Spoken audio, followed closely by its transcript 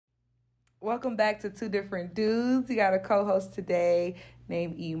Welcome back to Two Different Dudes. You got a co-host today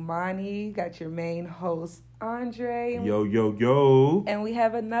named Imani. You got your main host, Andre. Yo, yo, yo. And we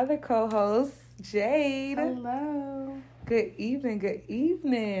have another co-host, Jade. Hello. Good evening, good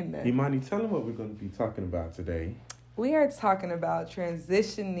evening. Imani, tell them what we're going to be talking about today. We are talking about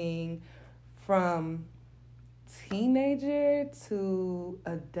transitioning from teenager to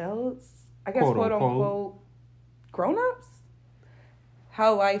adults. I guess, quote unquote, grown-ups?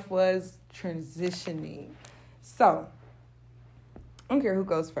 How life was transitioning. So, I don't care who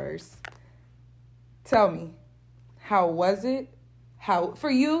goes first. Tell me, how was it? How, for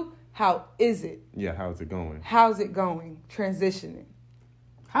you, how is it? Yeah, how's it going? How's it going? Transitioning.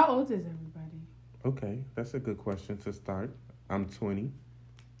 How old is everybody? Okay, that's a good question to start. I'm 20.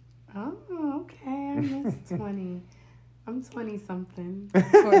 Oh, okay. I missed 20. I'm 20-something.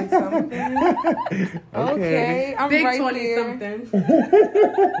 20-something? Okay. I'm Big right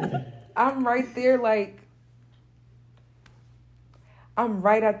 20-something. I'm right there, like, I'm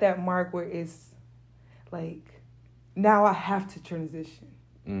right at that mark where it's, like, now I have to transition.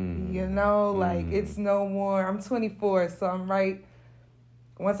 You know, like, it's no more. I'm 24, so I'm right.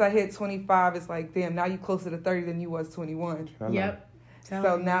 Once I hit 25, it's like, damn, now you closer to 30 than you was 21. Yep.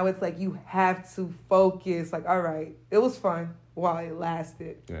 So now it's like you have to focus. Like, all right, it was fun while it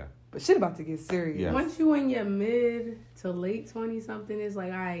lasted. Yeah. But shit about to get serious. Yeah. Once you in your mid to late 20-something, it's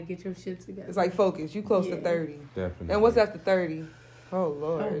like, all right, get your shit together. It's like focus. You close to 30. Definitely. And what's after 30? Oh,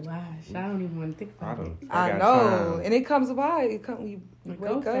 Lord. Oh, gosh. I don't even want to think about it. I know. And it comes by. You wake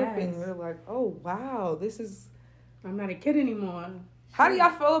up fast. and you're like, oh, wow, this is... I'm not a kid anymore. How do y'all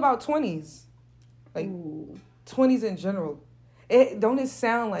feel about 20s? Like, Ooh. 20s in general. Don't it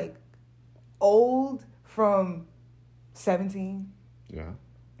sound like old from 17? Yeah,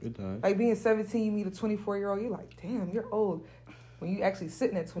 it does. Like being 17, you meet a 24-year-old, you're like, damn, you're old. When you actually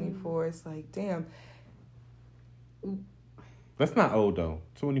sitting at 24, it's like, damn. That's not old, though.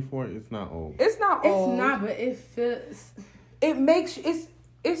 24 is not old. It's not old. It's not, but it feels... It makes,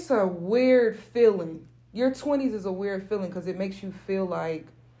 it's a weird feeling. Your 20s is a weird feeling because it makes you feel like...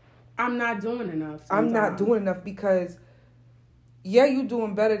 I'm not doing enough. I'm not doing enough because... Yeah, you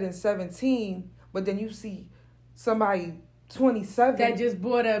doing better than 17, but then you see somebody 27 that just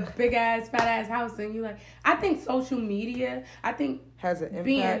bought a big ass, fat ass house, and you like. I think social media. I think has an impact.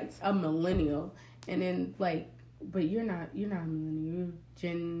 Being a millennial, and then like, but you're not a millennial. You're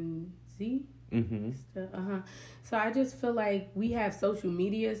Gen Z. Mm-hmm. So I just feel like we have social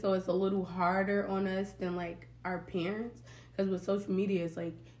media, so it's a little harder on us than like our parents, because with social media, it's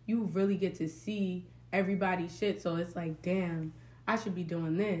like you really get to see everybody's shit. So it's like, damn. I should be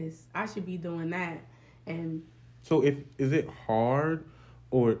doing this. I should be doing that. And so is it hard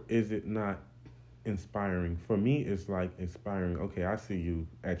or is it not inspiring? For me, it's like inspiring. Okay, I see you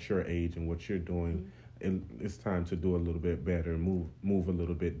at your age and what you're doing. And it's time to do a little bit better, move a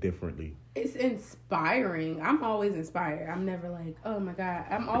little bit differently. It's inspiring. I'm always inspired. I'm never like, oh my God.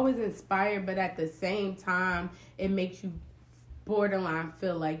 I'm always inspired, but at the same time, it makes you borderline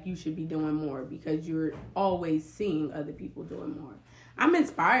feel like you should be doing more because you're always seeing other people doing more. I'm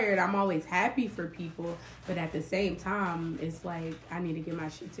inspired. I'm always happy for people, but at the same time, it's like I need to get my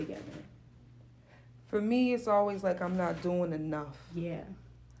shit together. For me, it's always like I'm not doing enough. Yeah.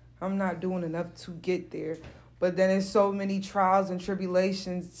 I'm not doing enough to get there. But then there's so many trials and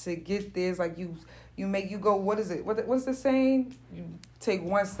tribulations to get there. It's like you go, what is it? What's the saying? You take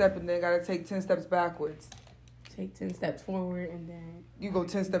one step and then got to take 10 steps backwards. Take 10 steps forward and then... You go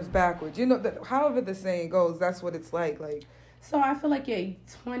 10 steps backwards. You know, however the saying goes, that's what it's like. So I feel like, yeah,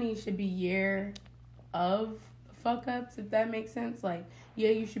 20 should be year of fuck-ups, if that makes sense. Like, yeah,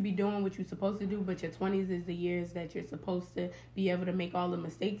 you should be doing what you're supposed to do, but your 20s is the years that you're supposed to be able to make all the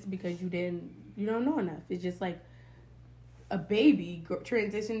mistakes because you don't know enough. It's just like a baby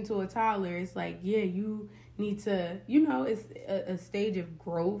transition to a toddler. It's like, yeah, you need to, it's a stage of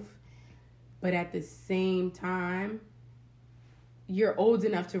growth. But at the same time, you're old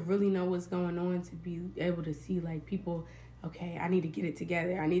enough to really know what's going on, to be able to see, like, people, okay, I need to get it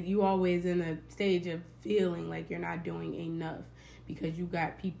together. You always in a stage of feeling like you're not doing enough because you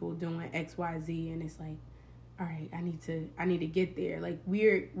got people doing X, Y, Z, and it's like, all right, I need to get there. Like,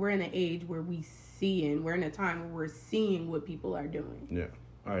 we're in an age where we're in a time where we're seeing what people are doing. Yeah,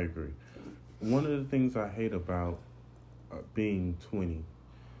 I agree. One of the things I hate about being 20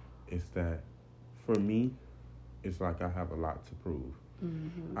 is that for me, it's like I have a lot to prove.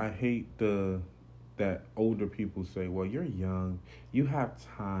 Mm-hmm. I hate that older people say, well, you're young, you have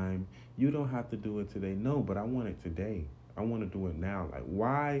time, you don't have to do it today. No, but I want it today. I want to do it now. Like,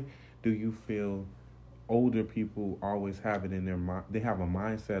 why do you feel older people always have it in their mind. They have a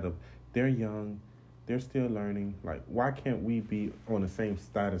mindset of they're young, they're still learning. Like, why can't we be on the same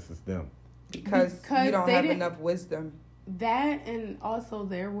status as them? Because you don't have enough wisdom. That, and also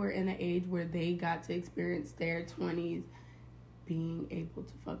they were in an age where they got to experience their 20s being able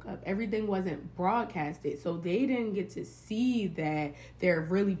to fuck up. Everything wasn't broadcasted, so they didn't get to see that there are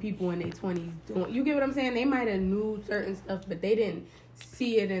really people in their 20s doing. You get what I'm saying? They might have knew certain stuff, but they didn't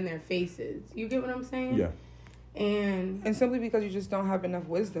see it in their faces. You get what I'm saying? Yeah. And simply because you just don't have enough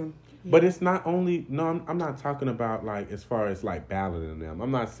wisdom. Yeah. But it's not only, no, I'm not talking about, like, as far as, like, battling them.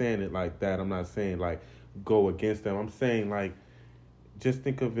 I'm not saying it like that. I'm not saying, like, go against them. I'm saying, like, just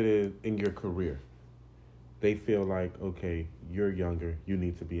think of it as in your career. They feel like, okay, you're younger, you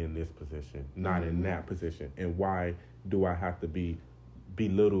need to be in this position, not in that position. And why do I have to be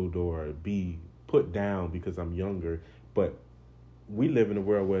belittled or be put down because I'm younger? But we live in a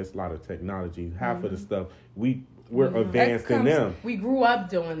world where it's a lot of technology. Half of the stuff, we're advanced than them. We grew up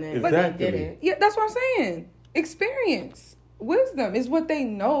doing that, exactly. But they didn't. Yeah, that's what I'm saying. Experience, wisdom is what they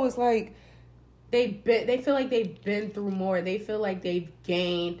know. It's like they feel like they've been through more. They feel like they've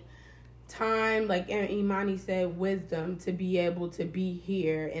gained time, like Imani said, wisdom to be able to be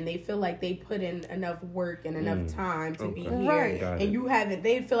here, and they feel like they put in enough work and enough time to be here, right. And you haven't.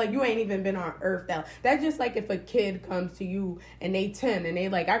 They feel like you ain't even been on earth. That's just like if a kid comes to you and they 10 and they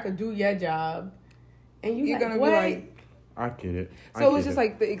like, I could do your job, and you're like, gonna what? Be like, I get it. So it's just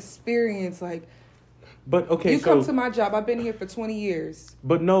like the experience, like. But okay, you come to my job. I've been here for 20 years.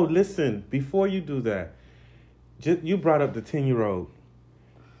 But no, listen. Before you do that, you brought up the 10-year-old.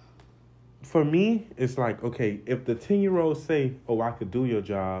 For me, it's like, okay, if the 10-year-old say, oh, I could do your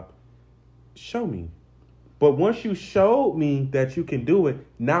job, show me. But once you showed me that you can do it,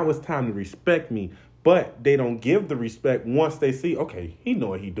 now it's time to respect me. But they don't give the respect once they see, okay, he know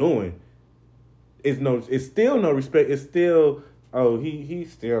what he doing. It's still no respect. It's still, oh, he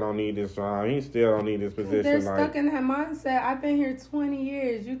still don't need this job. He still don't need this position. They're stuck in that mindset. I've been here 20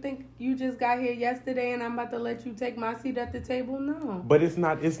 years. You think you just got here yesterday and I'm about to let you take my seat at the table? No. But it's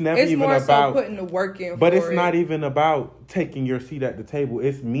not. It's never it's even more about so putting the work in. But it's not even about taking your seat at the table.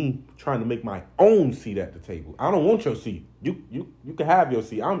 It's me trying to make my own seat at the table. I don't want your seat. You can have your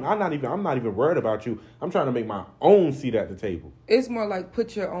seat. I'm not even worried about you. I'm trying to make my own seat at the table. It's more like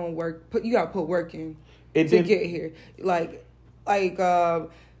put your own work. You got to put work in to get here. Like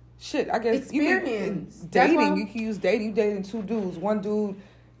shit, I guess experience. Dating, you can use dating. You dating two dudes. One dude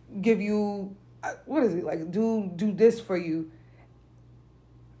give you, what is it, like, do this for you.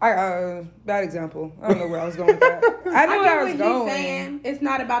 Bad example. I don't know where I was going with that. I knew where I was going. Saying. It's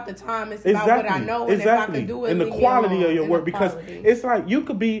not about the time. It's about what I know and if I can do it. And the quality of your work. Because it's like you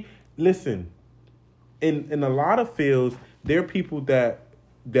could be, listen, in a lot of fields, there are people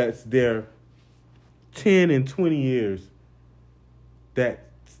that's there 10 and 20 years that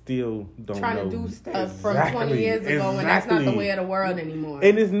still don't trying know. To do stuff from 20 years ago, and that's not the way of the world anymore.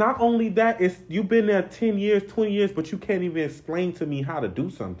 And it's not only that, it's you've been there 10 years, 20 years, but you can't even explain to me how to do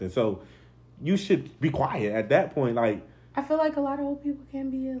something. So you should be quiet at that point. Like, I feel like a lot of old people can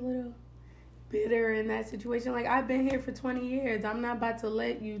be a little bitter in that situation. Like, I've been here for 20 years. I'm not about to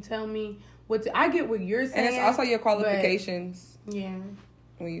let you tell me what to. I get what you're saying. And it's also your qualifications. Yeah.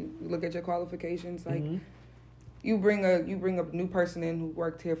 When you look at your qualifications, like, you bring a new person in who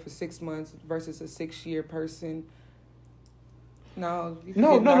worked here for 6 months versus a 6-year person. No.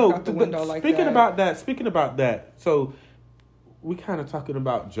 Speaking about that, so we kind of talking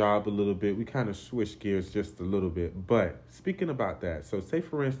about job a little bit. We kind of switch gears just a little bit. But speaking about that, so say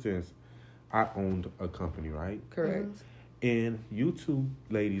for instance, I owned a company, right? Correct. And you two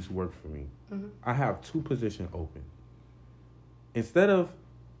ladies work for me. I have 2 positions open. Instead of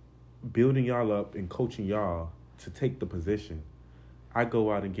building y'all up and coaching y'all to take the position, I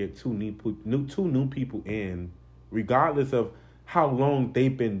go out and get two new people in, regardless of how long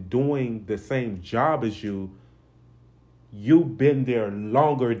they've been doing the same job as you. You've been there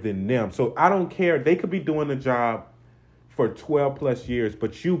longer than them. So I don't care. They could be doing the job for 12 plus years,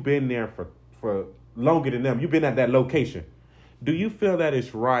 but you've been there for longer than them. You've been at that location. Do you feel that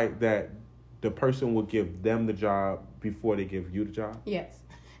it's right that the person will give them the job before they give you the job? Yes.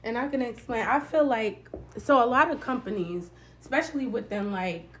 And I can explain. I feel like, so a lot of companies, especially with them,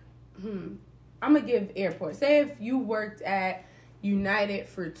 like, I'm going to give airports. Say if you worked at United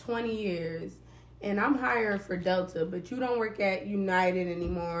for 20 years and I'm hiring for Delta, but you don't work at United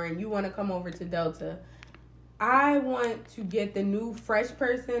anymore and you want to come over to Delta. I want to get the new fresh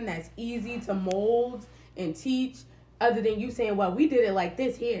person that's easy to mold and teach other than you saying, well, we did it like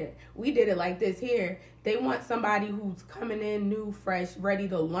this here. We did it like this here. They want somebody who's coming in new, fresh, ready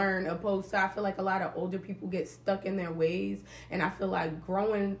to learn, opposed to, I feel like a lot of older people get stuck in their ways. And I feel like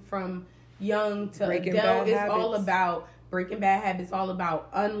growing from young to adult is all about breaking bad habits, all about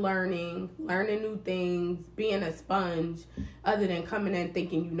unlearning, learning new things, being a sponge, other than coming in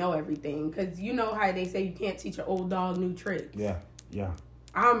thinking you know everything. Because you know how they say you can't teach an old dog new tricks. Yeah.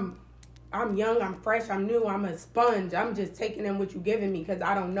 I'm young, I'm fresh, I'm new, I'm a sponge. I'm just taking in what you're giving me because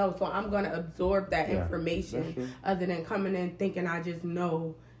I don't know. So I'm going to absorb that information other than coming in thinking I just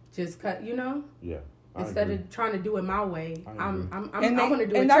know. Just cut, you know? Yeah. Instead of trying to do it my way, I'm going to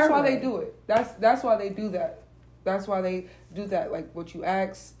do it. And that's why they do it. That's why they do that. That's why they do that. Like what you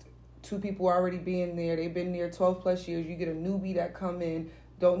asked, 2 people already being there. They've been there 12 plus years. You get a newbie that come in,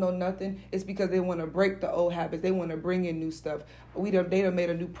 don't know nothing. It's because they want to break the old habits. They want to bring in new stuff. They done made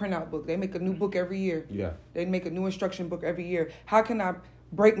a new printout book. They make a new book every year. Yeah. They make a new instruction book every year. How can I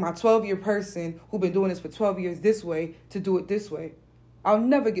break my 12-year person who been doing this for 12 years this way to do it this way? I'll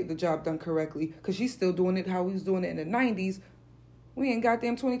never get the job done correctly because she's still doing it how we was doing it in the 90s. We ain't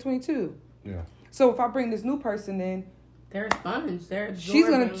goddamn 2022. Yeah. So if I bring this new person in, they're a sponge.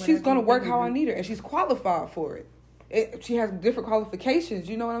 She's gonna work how I need her, and she's qualified for it. She has different qualifications.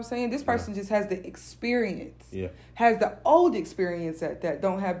 You know what I'm saying? This person just has the experience. Yeah. Has the old experience at that.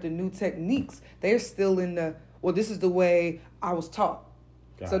 Don't have the new techniques. They're still in the, well, this is the way I was taught.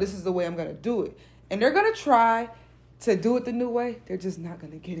 So this is the way I'm gonna do it. And they're gonna try to do it the new way. They're just not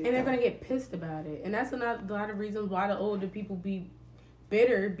gonna get it. And they're gonna get pissed about it. And that's a lot of reasons why the older people be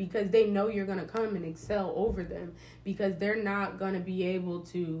bitter, because they know you're going to come and excel over them, because they're not going to be able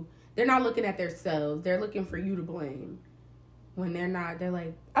to, they're not looking at themselves. They're looking for you to blame when they're not. They're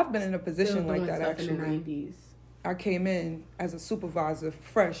like, I've been in a position like that actually. In the 90s. I came in as a supervisor,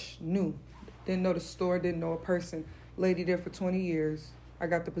 fresh, new, didn't know the store, didn't know a person. Lady there for 20 years. I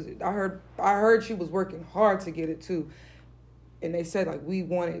got the position. I heard she was working hard to get it too. And they said like we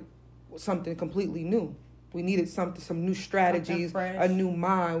wanted something completely new. We needed some new strategies, a new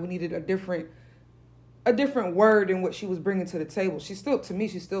mind. We needed a different word in what she was bringing to the table. She's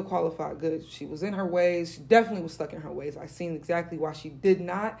still qualified good. She was in her ways. She definitely was stuck in her ways. I seen exactly why she did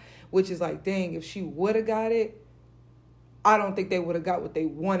not, which is like, dang, if she would have got it, I don't think they would have got what they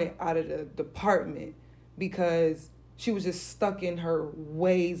wanted out of the department, because she was just stuck in her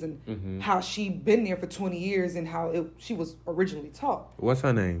ways and how she'd been there for 20 years and how she was originally taught. What's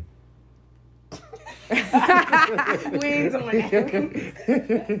her name? We ain't doing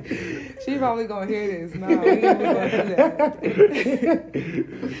that. She probably gonna hear this. No, we ain't gonna do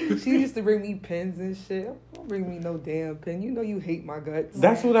that. She used to bring me pens and shit. Don't bring me no damn pen. You know you hate my guts.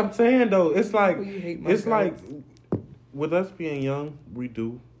 That's what I'm saying though. It's like guts. Like with us being young, we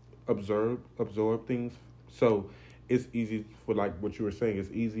do absorb things. So it's easy for, like what you were saying,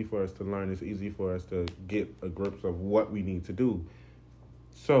 it's easy for us to learn. It's easy for us to get a grip of what we need to do.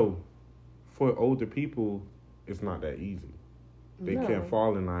 So for older people, it's not that easy. They can't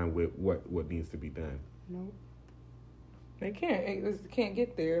fall in line with what needs to be done. Nope. They can't. They can't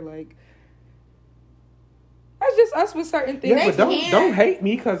get there. Like, that's just us with certain things. Yeah, but don't hate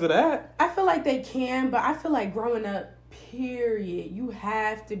me because of that. I feel like they can, but I feel like growing up, period, you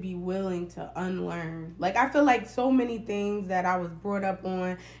have to be willing to unlearn. Like, I feel like so many things that I was brought up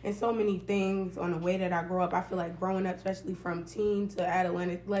on, and so many things on the way that I grew up, I feel like growing up, especially from teen to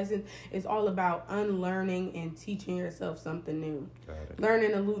adolescent, is all about unlearning and teaching yourself something new.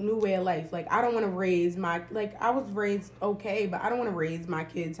 Learning a new way of life. Like, I don't want to raise I was raised okay, but I don't want to raise my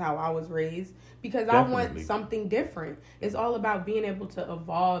kids how I was raised, because I want something different. It's all about being able to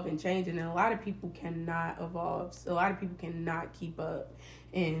evolve and change, and a lot of people cannot evolve. So a lot of people cannot keep up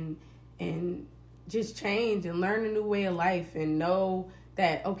and just change and learn a new way of life and know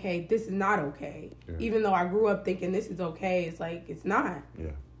that, okay, this is not okay. Yeah. Even though I grew up thinking this is okay, it's like, it's not.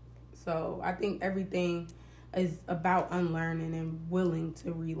 Yeah. So I think everything is about unlearning and willing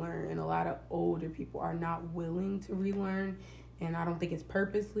to relearn, and a lot of older people are not willing to relearn, and I don't think it's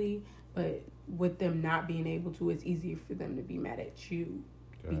purposely, but with them not being able to, it's easier for them to be mad at you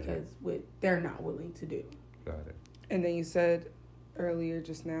because what they're not willing to do. Got it. And then you said earlier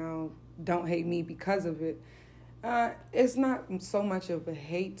just now, don't hate me because of it. It's not so much of a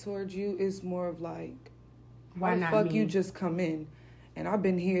hate towards you. It's more of like, why the fuck you just come in? And I've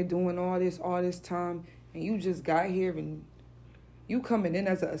been here doing all this time, and you just got here and you coming in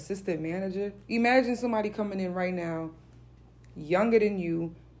as an assistant manager. Imagine somebody coming in right now, younger than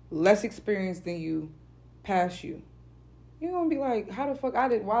you, less experienced than you, past you. You're going to be like, how the fuck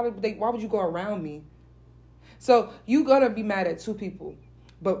why would you go around me? So you going to be mad at 2 people,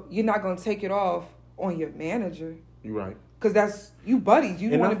 but you're not going to take it off on your manager. You're right. Because that's you buddies.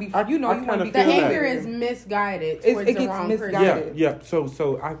 You want to be. You want to be. The anger is misguided towards the wrong person. Yeah. So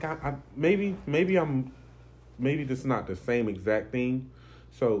maybe this is not the same exact thing.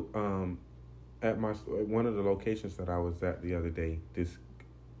 So at one of the locations that I was at the other day,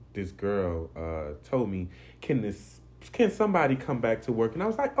 this girl told me, can somebody come back to work? And I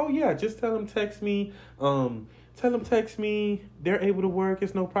was like, oh yeah, just tell them text me. Tell them text me. They're able to work.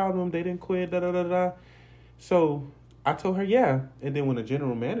 It's no problem. They didn't quit. Da da da da. So I told her, yeah. And then when the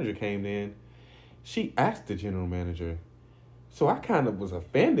general manager came in, she asked the general manager. So I kind of was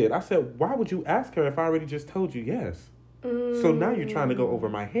offended. I said, why would you ask her if I already just told you yes? So now you're trying to go over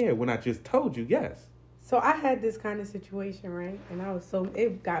my head when I just told you yes. So I had this kind of situation, right? And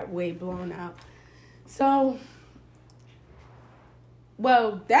it got way blown out. So,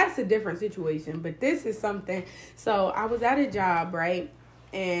 well, that's a different situation. But this is something. So I was at a job, right?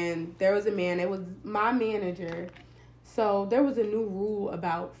 And there was a man. It was my manager. So there was a new rule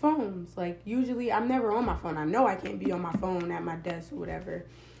about phones. Like, usually I'm never on my phone. I know I can't be on my phone at my desk or whatever.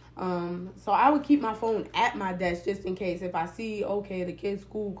 So I would keep my phone at my desk just in case. If I see, okay, the kid's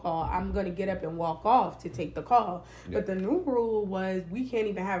school call, I'm going to get up and walk off to take the call. Yeah. But the new rule was we can't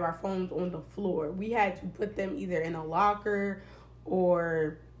even have our phones on the floor. We had to put them either in a locker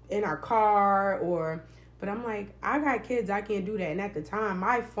or in our car but I'm like, I got kids, I can't do that. And at the time,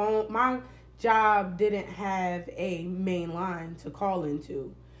 my job didn't have a main line to call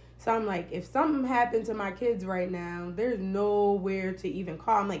into. So I'm like, if something happened to my kids right now, there's nowhere to even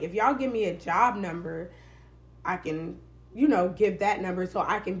call. I'm like, if y'all give me a job number, I can, give that number so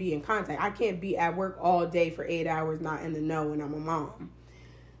I can be in contact. I can't be at work all day for 8 hours, not in the know, and I'm a mom.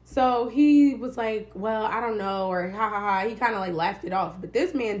 So he was like, well, I don't know, or ha ha ha. He kind of like laughed it off. But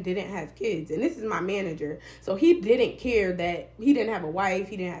this man didn't have kids, and this is my manager. So he didn't care that he didn't have a wife,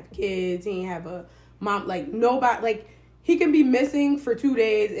 he didn't have kids, he didn't have a mom, like nobody, like he can be missing for 2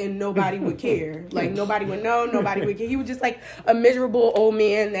 days and nobody would care. Like nobody would know, nobody would care. He was just like a miserable old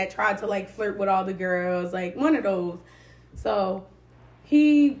man that tried to like flirt with all the girls, like one of those. So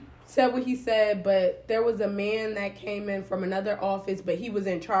he said what he said, but there was a man that came in from another office, but he was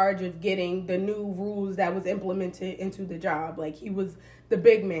in charge of getting the new rules that was implemented into the job. Like he was the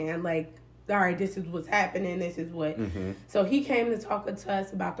big man, like, all right, this is what's happening, this is what. Mm-hmm. So he came to talk to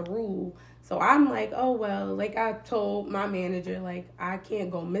us about the rule. So I'm like, oh, well, like I told my manager, like, I can't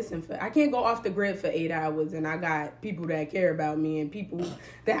go off the grid for 8 hours, and I got people that care about me and people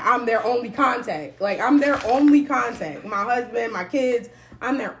that I'm their only contact. Like, I'm their only contact. My husband, my kids,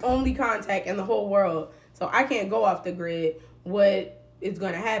 I'm their only contact in the whole world. So I can't go off the grid. What is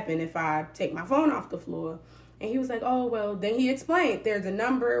going to happen if I take my phone off the floor? And he was like, oh, well, then he explained, there's a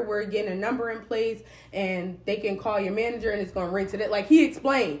number, we're getting a number in place, and they can call your manager, and it's going to ring to that. Like, he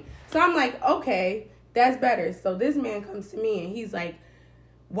explained. So I'm like, okay, that's better. So this man comes to me, and he's like,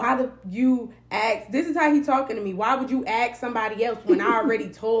 this is how he talking to me. Why would you ask somebody else when I already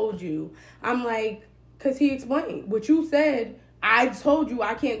told you? I'm like, because he explained what you said. I told you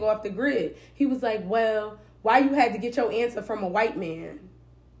I can't go off the grid. He was like, well, why you had to get your answer from a white man?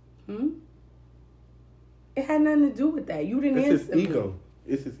 It had nothing to do with that. You didn't answer me.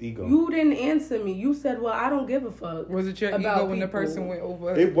 It's his ego. You didn't answer me. You said, well, I don't give a fuck. Was it your ego when the person went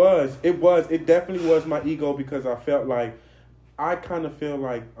over? It was. It definitely was my ego, because I felt like, I kind of feel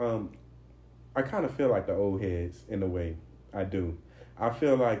like the old heads in a way. I do. I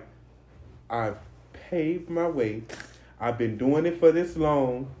feel like I've paved my way. I've been doing it for this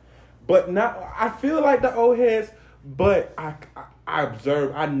long, but now I feel like the old heads, but I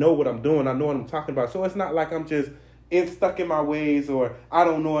observe, I know what I'm doing, I know what I'm talking about. So it's not like I'm just stuck in my ways, or I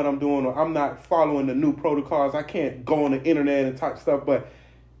don't know what I'm doing, or I'm not following the new protocols. I can't go on the internet and type stuff, but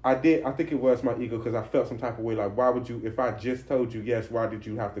I think it was my ego, because I felt some type of way, like, why would you, if I just told you yes, why did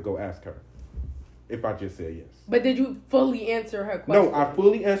you have to go ask her if I just said yes? But did you fully answer her question? No, I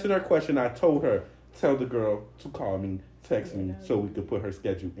fully answered her question. I told her, tell the girl to call me, text me, so we could put her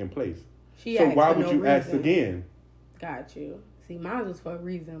schedule in place. So why would you ask again? Got you. See, mine was for a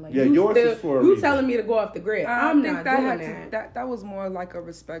reason. Like, yeah, yours is for a reason. You telling me to go off the grid. I'm not doing that. That was more like a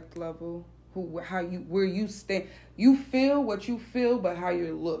respect level. Where you stand. You feel what you feel, but how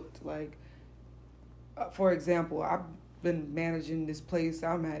you're looked. Like, for example, I've been managing this place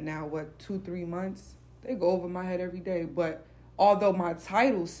I'm at now, 2-3 months? They go over my head every day. But although my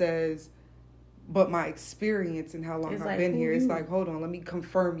title says But my experience and how long I've been here, it's like, hold on, let me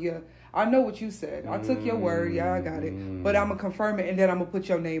confirm you. I know what you said. I took your word. Yeah, I got it. But I'm going to confirm it, and then I'm going to put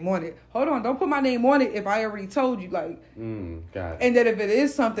your name on it. Hold on. Don't put my name on it if I already told you. Like, got it. And then if it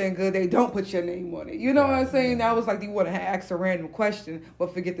is something good, they don't put your name on it. You know what I'm saying? Now it's like you want to ask a random question,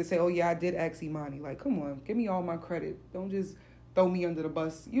 but forget to say, oh, yeah, I did ask Imani. Like, come on. Give me all my credit. Don't just throw me under the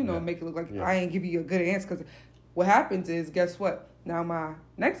bus, make it look like I ain't give you a good answer. Because what happens is, guess what? Now my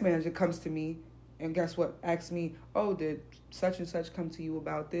next manager comes to me, and guess what? Asks me, oh, did such and such come to you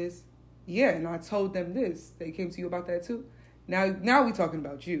about this? Yeah, and I told them this. They came to you about that too. Now we talking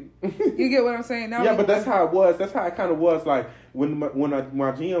about you. You get what I'm saying? Now but that's how it was. That's how it kind of was. Like when my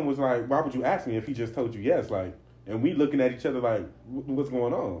GM was like, "Why would you ask me if he just told you yes?" Like, and we looking at each other like, "What's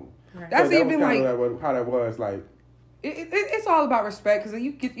going on?" Right. That's so even like how that was. Like, it's all about respect because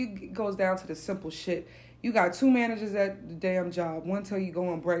it goes down to the simple shit. You got 2 managers at the damn job. One tell you go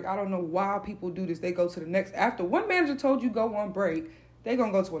on break. I don't know why people do this. They go to the next. After one manager told you go on break, they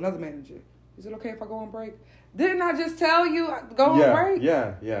going to go to another manager. Is it okay if I go on break? Didn't I just tell you go on break?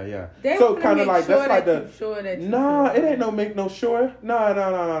 Yeah. They so kind of like, sure that's like sure it ain't no sure.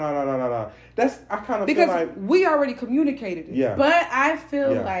 No. That's, I kind of feel like. Because we already communicated it. Yeah. But I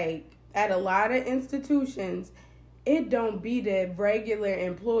feel like at a lot of institutions, it don't be the regular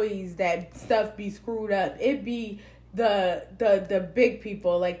employees that stuff be screwed up. It be the big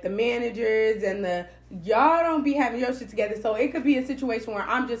people, like the managers and y'all don't be having your shit together. So it could be a situation where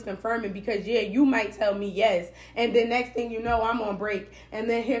I'm just confirming because you might tell me yes, and then next thing you know I'm on break, and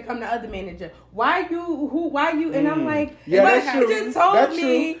then here come the other manager. Why you? And I'm like, that's true. You just told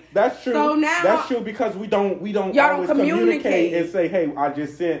me. That's true. So now that's true because we don't y'all always don't communicate and say, hey, I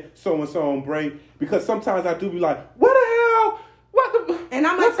just sent so and so on break, because sometimes I do be like, what the hell? And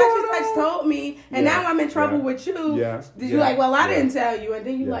I'm like, such and such told me, and now I'm in trouble with you. You like, well, I didn't tell you, and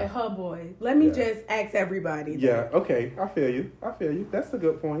then you like, huh, boy, let me just ask everybody. Yeah, okay, I feel you. That's a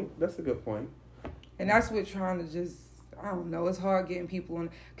good point. And that's what trying to just, I don't know, it's hard getting people on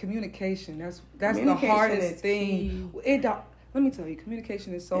communication. That's the hardest thing. Let me tell you,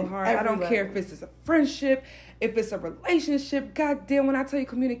 communication is so hard. I don't care if it's a friendship, if it's a relationship. Goddamn, when I tell you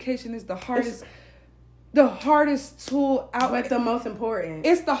communication is the hardest. The hardest tool out. But the most important.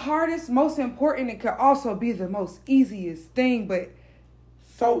 It's the hardest, most important. It could also be the most easiest thing, but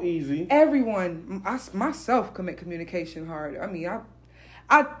so easy. Everyone, myself, commit communication hard. I mean,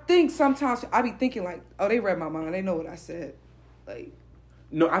 I think sometimes I be thinking like, oh, they read my mind. They know what I said. Like,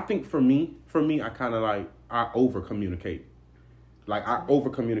 no, I think for me, I kind of like I over communicate. Like, I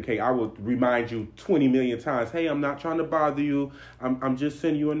over-communicate. I would remind you 20 million times, hey, I'm not trying to bother you. I'm just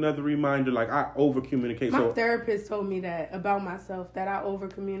sending you another reminder. Like, I over-communicate. My therapist told me that about myself, that I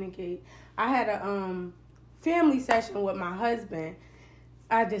over-communicate. I had a family session with my husband.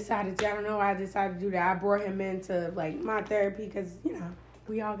 I decided to do that. I brought him into, like, my therapy because,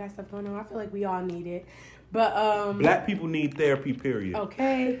 we all got stuff going on. I feel like we all need it. But Black people need therapy, period.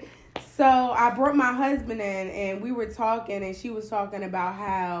 Okay. So I brought my husband in, and we were talking, and she was talking about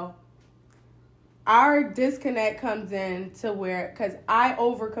how our disconnect comes in to where, because I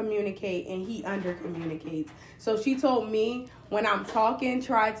over communicate and he under communicates. So she told me when I'm talking,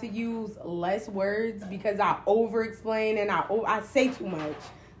 try to use less words because I over explain and I say too much.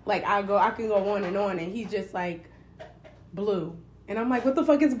 Like I can go on, and he's just like, blue. And I'm like, what the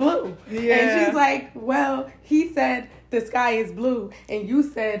fuck is blue? Yeah. And she's like, well, he said the sky is blue, and you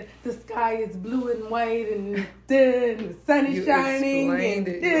said the sky is blue and white, and then the sun is shining. And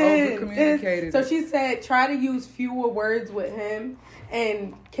you over-communicated. So she said, try to use fewer words with him,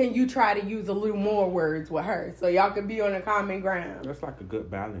 and can you try to use a little more words with her, so y'all can be on a common ground. That's like a good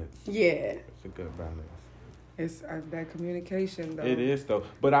balance. Yeah. It's a good balance. It's that communication, though. It is, though.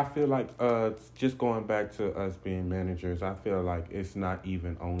 But I feel like just going back to us being managers, I feel like it's not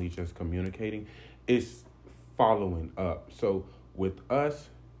even only just communicating. It's following up. So with us,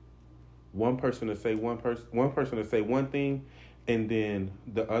 one person to say one person to say one thing, and then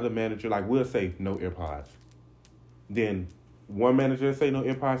the other manager, like we'll say no AirPods. Then one manager say no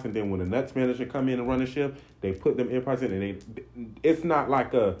AirPods, and then when the next manager come in and run the shift, they put them AirPods in, and it's not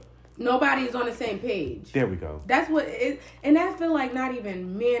like nobody is on the same page. There we go. That's what it, and I feel like not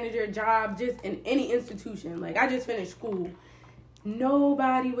even manager job, just in any institution. Like I just finished school.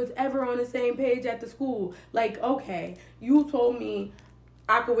 Nobody was ever on the same page at the school. Like, okay, you told me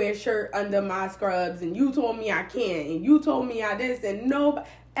I could wear a shirt under my scrubs, and you told me I can't, and you told me I this, and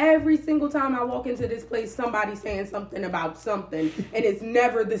every single time I walk into this place, somebody's saying something about something, and it's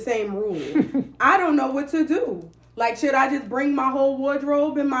never the same rule. I don't know what to do. Like, should I just bring my whole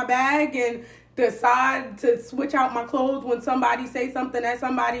wardrobe in my bag and decide to switch out my clothes when somebody say something that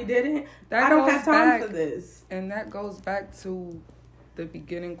somebody didn't. I don't have time for this. And that goes back to the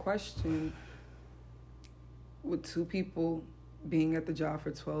beginning question with two people being at the job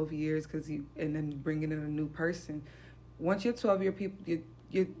for 12 years and then bringing in a new person. Once you're 12-year people,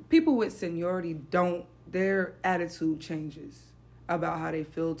 your people with seniority their attitude changes about how they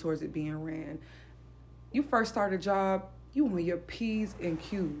feel towards it being ran. You first start a job, you want your P's and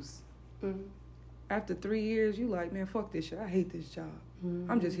Q's. Mm-hmm. After 3 years, you like, man, fuck this shit. I hate this job.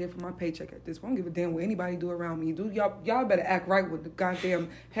 Mm-hmm. I'm just here for my paycheck at this point. I don't give a damn what anybody do around me. Y'all better act right when the goddamn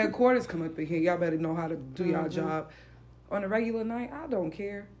headquarters come up in here. Y'all better know how to do y'all job. On a regular night, I don't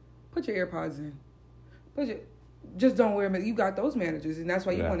care. Put your AirPods in. Just don't wear them. You got those managers, and that's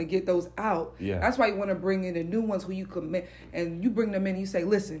why you want to get those out. Yeah. That's why you want to bring in the new ones who you commit, and you bring them in and you say,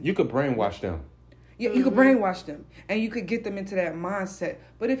 listen. You could brainwash them. Yeah, you could brainwash them, and you could get them into that mindset.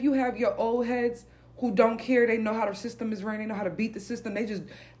 But if you have your old heads who don't care, they know how the system is running, they know how to beat the system,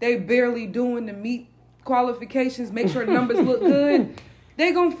 they barely doing the meet qualifications, make sure numbers look good,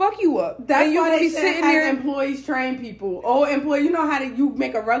 they gonna fuck you up. That's why they sitting there. Employees train people. Employee, you know how you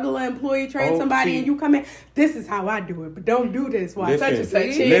make a regular employee train somebody and you come in, this is how I do it, but don't do this. Why such and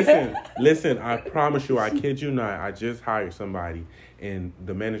such? Listen, I promise you, I kid you not, I just hired somebody and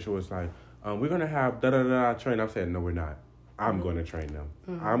the manager was like, we're going to have da-da-da train. I said, no, we're not. I'm going to train them.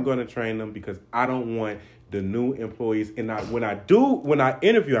 Mm-hmm. I'm going to train them because I don't want the new employees. And when I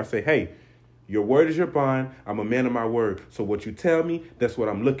interview, I say, hey, your word is your bond. I'm a man of my word. So what you tell me, that's what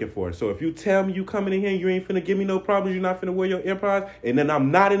I'm looking for. So if you tell me you coming in here and you ain't finna give me no problems, you're not finna wear your AirPods, and then I'm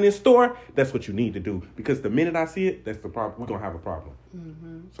not in this store, that's what you need to do. Because the minute I see it, that's the problem. We're going to have a problem.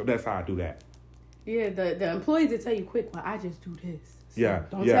 Mm-hmm. So that's how I do that. Yeah, the employees will tell you quick, well, I just do this. So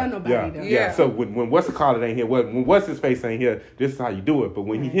don't tell nobody though. Yeah. So when what's the caller ain't here, when what's his face ain't here, this is how you do it. But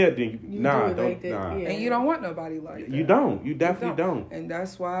when he here, then nah. And you don't want nobody like that. You don't. You definitely don't. And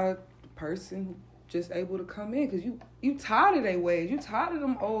that's why the person just able to come in because you tired of their ways. You tired of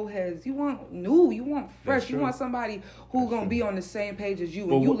them old heads. You want new. You want fresh. You want somebody who gonna be on the same page as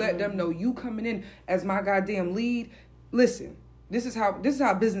you. And you let them know you coming in as my goddamn lead. Listen, this is how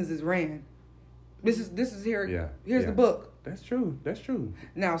business is ran. This is here. Yeah. Here's the book. That's true.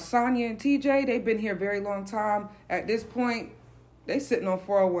 Now, Sonya and TJ, they've been here a very long time. At this point, they sitting on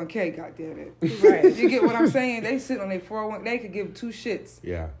 401k, goddammit. Right. You get what I'm saying? They sitting on their 401k. They could give two shits.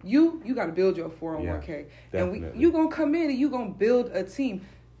 Yeah. You got to build your 401k. Yeah, and you going to come in and you going to build a team.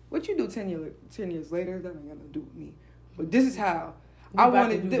 What you do 10 years later, that ain't got nothing to do with me. But this is how. I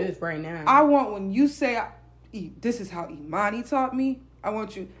want to do this right now. I want when you say, this is how Imani taught me, I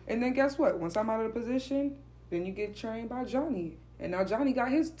want you. And then guess what? Once I'm out of the position, then you get trained by Johnny. And now Johnny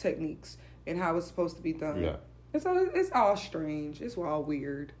got his techniques and how it's supposed to be done. Yeah. And so it's all strange. It's all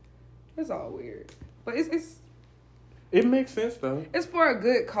weird. But it makes sense, though. It's for a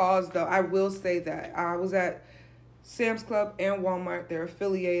good cause, though. I will say that. I was at Sam's Club and Walmart. They're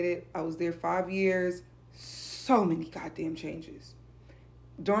affiliated. I was there 5 years. So many goddamn changes.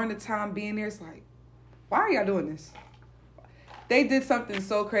 During the time being there, it's like, why are y'all doing this? They did something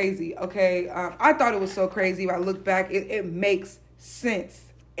so crazy, okay? I thought it was so crazy. If I look back, it makes sense.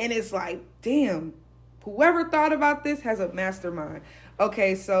 And it's like, damn, whoever thought about this has a mastermind.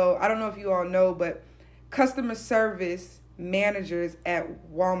 Okay, so I don't know if you all know, but customer service managers at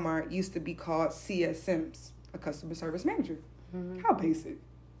Walmart used to be called CSMs, a customer service manager. Mm-hmm. How basic.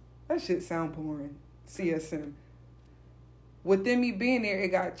 That shit sound boring. CSM. Within me being there, it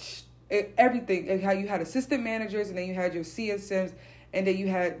got... everything, how you had assistant managers and then you had your CSMs and then you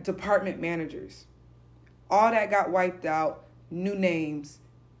had department managers. All that got wiped out, new names,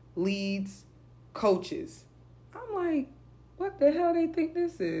 leads, coaches. I'm like, what the hell they think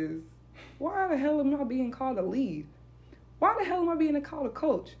this is? Why the hell am I being called a lead? Why the hell am I being called a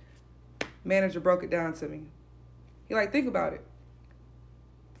coach? Manager broke it down to me. He like, think about it.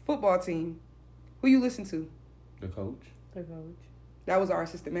 Football team, who you listen to? The coach. That was our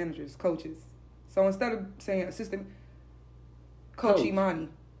assistant managers, coaches. So instead of saying assistant, Coach Imani,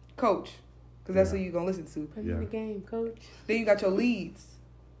 coach, because that's who you're going to listen to. Put me in the game, coach. Then you got your leads.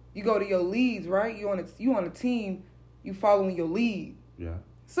 You go to your leads, right? You on a team, you following your lead. Yeah.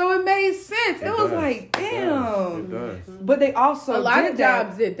 So it made sense. It was like, damn. It does. But they also a lot of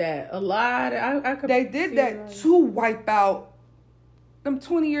jobs did that. A lot. They did that to wipe out them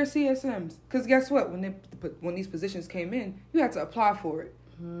 20-year CSMs. Because guess what? When these positions came in, you had to apply for it.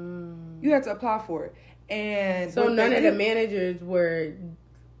 You had to apply for it. And so none of the managers were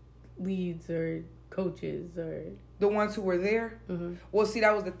leads or coaches or... The ones who were there? Mm-hmm. Well, see,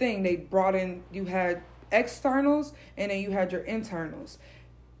 that was the thing. They brought in... You had externals and then you had your internals.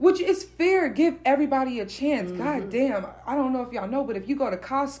 which is fair. Give everybody a chance. God damn. I don't know if y'all know, but if you go to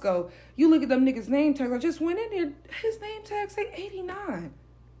Costco, you look at them niggas' name tags. I just went in there. His name tag say 89.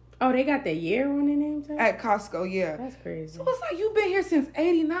 Oh, they got the year on their name tag? At Costco, yeah. That's crazy. So it's like, you've been here since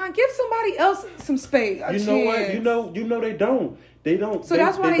 89. Give somebody else some space. You know what? You know they don't. They don't. So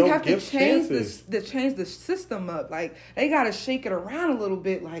that's why they have to change the system up. Like, they got to shake it around a little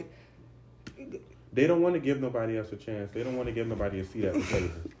bit. Like, they don't want to give nobody else a chance. They don't want to give nobody a seat at the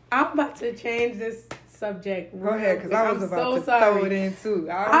table. I'm about to change this subject. Go ahead, because I was about to throw it in too.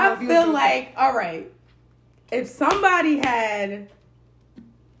 I feel like, all right, if somebody had,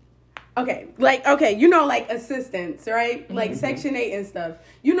 you know, like assistants, right? Like Section 8 and stuff.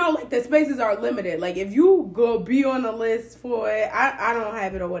 You know, like the spaces are limited. Like if you go be on the list for it, I don't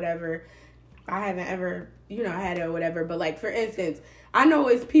have it or whatever. I haven't ever, had it or whatever. But like, for instance, I know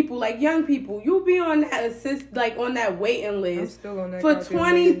it's people like young people. You be on that on that waiting list for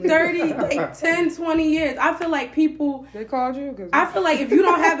 20, 30, like 10, 20 years. I feel like people. They called you? I feel like if you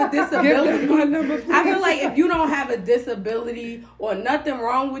don't have a disability, I feel like if you don't have a disability or nothing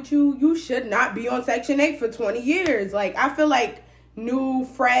wrong with you, you should not be on Section 8 for 20 years. Like, I feel like new,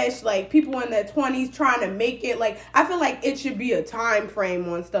 fresh, like people in their 20s trying to make it. Like, I feel like it should be a time frame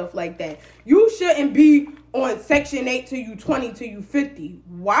on stuff like that. You shouldn't be on Section 8 till you 20 till you 50.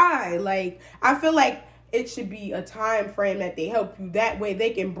 Why? Like, I feel like it should be a time frame that they help you. That way they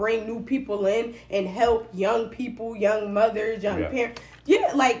can bring new people in and help young people, young mothers, young parents.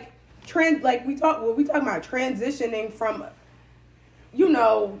 Yeah, like we talking about transitioning from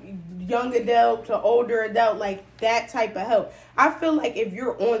young adult to older adult, like that type of help. I feel like if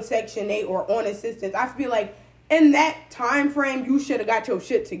you're on Section 8 or on assistance, I feel like in that time frame, you should have got your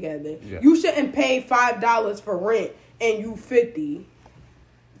shit together. Yeah. You shouldn't pay $5 for rent and you 50.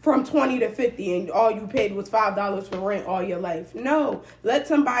 From 20 to 50 and all you paid was $5 for rent all your life. No. Let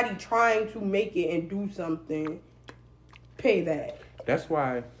somebody trying to make it and do something pay that. That's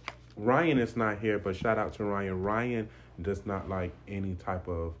why Ryan is not here, but shout out to Ryan. Ryan does not like any type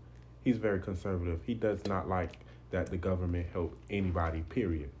of... He's very conservative. He does not like that the government help anybody,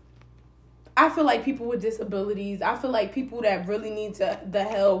 period. I feel like people with disabilities, I feel like people that really need the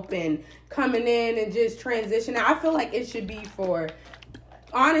help and coming in and just transitioning. I feel like it should be for,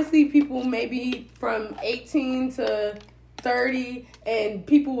 honestly, people maybe from 18 to 30 and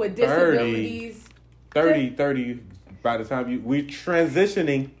people with disabilities. 30 by the time we're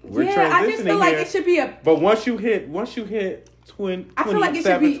transitioning. We're transitioning. I just feel like it should be a... But once you hit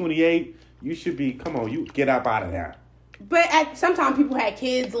 27, 28, you should be, come on, you get up out of that. But sometimes people had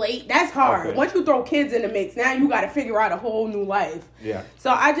kids late. That's hard. Okay. Once you throw kids in the mix, now you got to figure out a whole new life. Yeah. So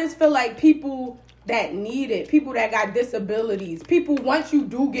I just feel like people that need it, people that got disabilities, people, once you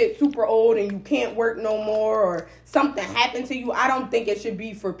do get super old and you can't work no more or something happened to you, I don't think it should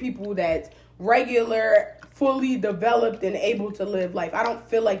be for people that's regular, fully developed and able to live life. I don't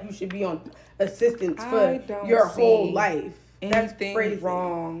feel like you should be on assistance for your whole life. That's crazy.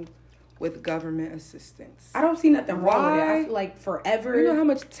 Wrong with government assistance. I don't see nothing wrong with it. I feel like forever. You know how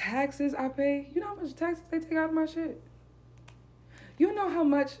much taxes I pay? You know how much taxes they take out of my shit? You know how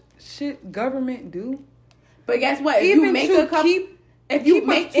much shit government do? But guess what? If you make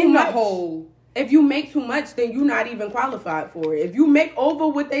too much, then you're not even qualified for it. If you make over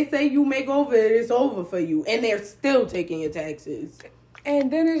what they say you make over, it's over for you. And they're still taking your taxes. And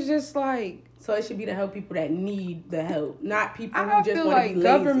then it's just like... So it should be to help people that need the help, not people who just want to be lazy.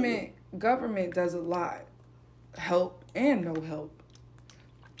 I feel like government does a lot. Help and no help.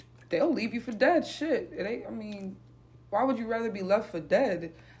 They'll leave you for dead. Shit. Why would you rather be left for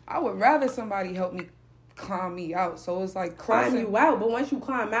dead? I would rather somebody help me climb me out. So it's like climb you out. But once you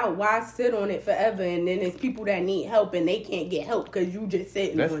climb out, why sit on it forever? And then it's people that need help and they can't get help because you just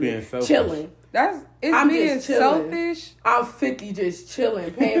sitting on it, selfish. Chilling. I'm being selfish. I'm 50 just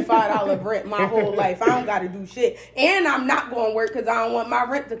chilling, paying $5 rent my whole life. I don't got to do shit. And I'm not going to work because I don't want my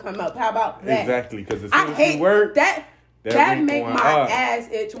rent to come up. How about that? Exactly, because as soon as you work... That make my ass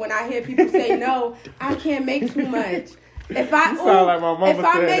itch when I hear people say, no, I can't make too much. If I make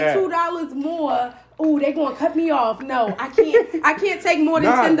 $2 more, they gonna cut me off. No, I can't take more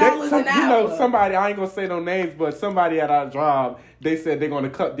than $10 an hour. You know, somebody, I ain't gonna say no names, but somebody at our job, they said they're gonna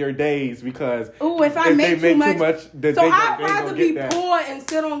cut their days because if I make too much, so I'd rather be poor and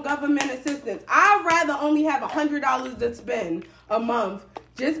sit on government assistance. I'd rather only have $100 to spend a month.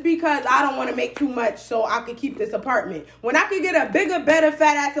 Just because I don't want to make too much so I could keep this apartment. When I could get a bigger, better,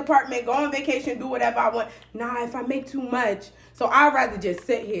 fat-ass apartment, go on vacation, do whatever I want. Nah, if I make too much. So I'd rather just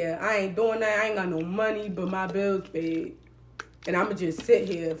sit here. I ain't doing that. I ain't got no money, but my bills paid. And I'm going to just sit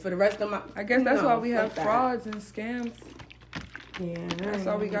here for the rest of my... I guess that's why we have frauds and scams. Yeah, that's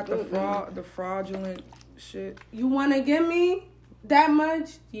why we got the fraudulent shit. You want to give me that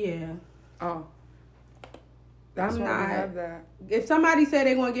much? Yeah. Oh. That's why we have that. If somebody said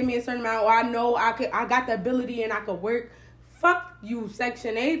they're going to give me a certain amount, or I know I got the ability and I could work, fuck you,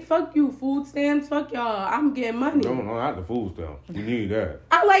 Section 8. Fuck you, food stamps. Fuck y'all. I'm getting money. No, not the food stamps. You need that.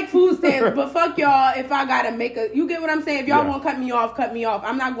 I like food stamps, but fuck y'all if I got to make a... You get what I'm saying? If y'all want to cut me off, cut me off.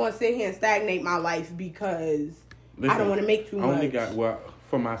 I'm not going to sit here and stagnate my life because I don't want to make too much.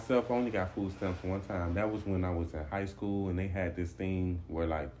 For myself, I only got food stamps one time. That was when I was in high school, and they had this thing where,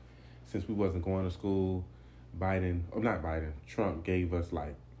 like, since we wasn't going to school, Trump gave us,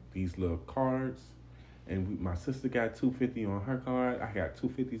 like, these little cards, and my sister got $250 on her card. I got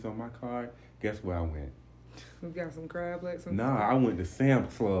 $250s on my card. Guess where I went? We got some crab legs. I went to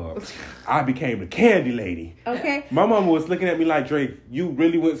Sam's Club. I became the candy lady. Okay. My mama was looking at me like, Drake, you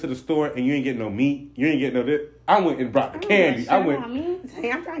really went to the store and you ain't get no meat? You ain't get no this? I went and brought the candy. I'm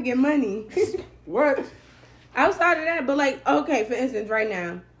trying to get money. What? Outside of that, but like, okay, for instance, right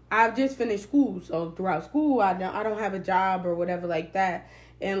now, I've just finished school. So throughout school, I don't have a job or whatever like that.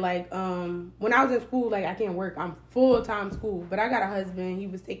 And like, when I was in school, like I can't work. I'm full-time school. But I got a husband. He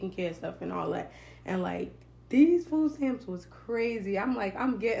was taking care of stuff and all that. And like, these food stamps was crazy. I'm like,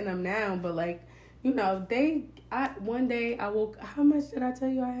 I'm getting them now. But like, you know, one day I woke, how much did I tell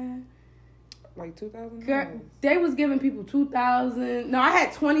you I had? Like $2,000. They was giving people $2,000. No, I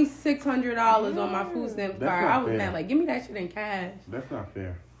had $2,600 on my food stamps card. I was mad, like, give me that shit in cash. That's not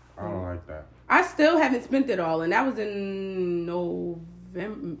fair. I don't like that. I still haven't spent it all, and that was in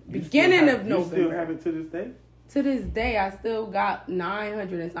November, beginning of November. You still have it to this day? To this day, I still got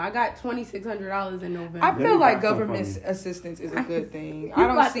 $900 and I got $2,600 in November. I feel like government assistance is a good thing. I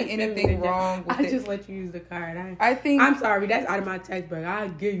don't see anything wrong with it. I just let you use the card. I'm sorry, that's out of my tax break. I'll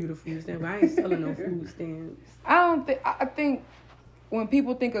give you the food stamp. I ain't selling no food stamps. I think when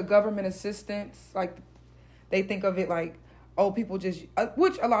people think of government assistance, like they think of it like, oh, people just,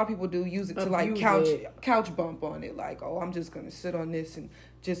 which a lot of people do, use it to like couch bump on it. Like, oh, I'm just going to sit on this and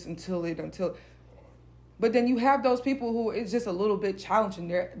just until. But then you have those people who it's just a little bit challenging.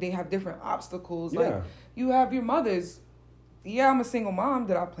 They have different obstacles. Yeah. Like, you have your mothers. Yeah, I'm a single mom.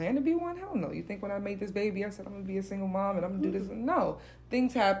 Did I plan to be one? Hell no. You think when I made this baby, I said I'm going to be a single mom and I'm going to do this? No.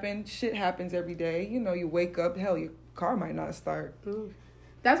 Things happen. Shit happens every day. You know, you wake up. Hell, your car might not start.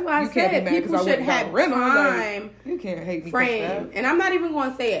 That's why I said people should have time. Like, you can't hate me frame. And I'm not even going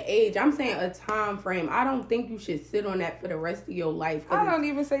to say an age. I'm saying a time frame. I don't think you should sit on that for the rest of your life. I don't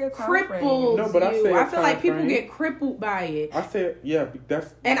even say a time frame. No, but I feel like people get crippled by it. I said, yeah,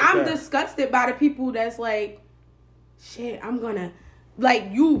 that's... And I'm disgusted by the people that's like, shit, I'm going to... Like,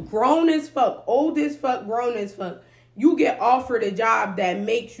 you grown as fuck, old as fuck, grown as fuck. You get offered a job that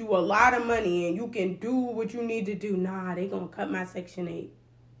makes you a lot of money and you can do what you need to do. Nah, they going to cut my Section 8.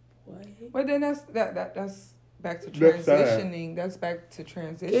 What? But then that's back to transitioning. That's back to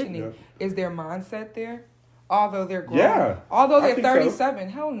transitioning. Yeah. Is their mindset there? Although they're grown. Yeah. Although they're 37.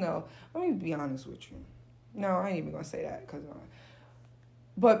 So. Hell no. Let me be honest with you. No, I ain't even gonna say that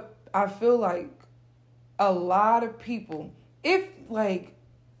but I feel like a lot of people, I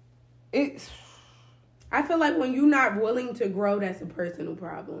feel like when you're not willing to grow, that's a personal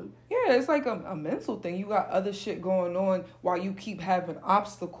problem. Yeah, it's like a mental thing. You got other shit going on while you keep having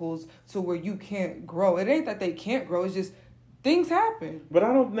obstacles to where you can't grow. It ain't that they can't grow. It's just things happen. But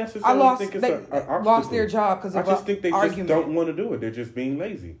I don't necessarily think it's an obstacle. Lost their job because of an argument. I just think they just don't want to do it. They're just being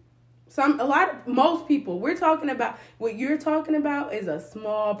lazy. Most people, we're talking about, what you're talking about is a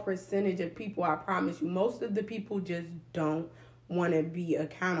small percentage of people, I promise you. Most of the people just don't want to be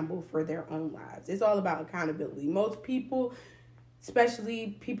accountable for their own lives. It's all about accountability. Most people,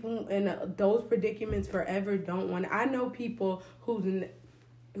 especially people in those predicaments forever, don't want to. I know people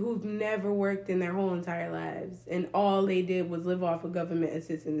who've never worked in their whole entire lives and all they did was live off of government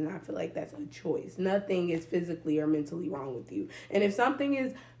assistance, and I feel like that's a choice. Nothing is physically or mentally wrong with you. And if something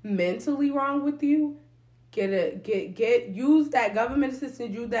is mentally wrong with you, use that government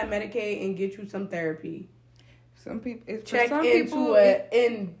assistance, use that Medicaid, and get you some therapy. Some people check into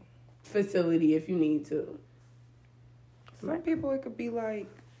an facility if you need to. Some people it could be like,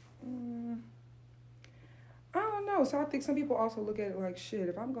 I don't know. So I think some people also look at it like, shit,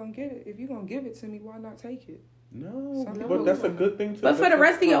 if I'm gonna get it, if you're gonna give it to me, why not take it? No, but that's a good thing too. But for the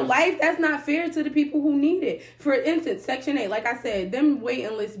rest of your life, that's not fair to the people who need it. For instance, Section 8, like I said, them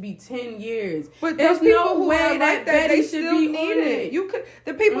waiting lists be 10 years. But there's no way that they still need it. You could,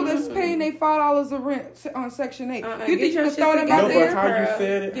 the people that's paying they $5 of rent on Section 8. You think you can throw them out there? No, but how you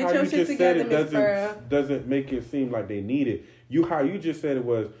said it, doesn't make it seem like they need it. How you just said it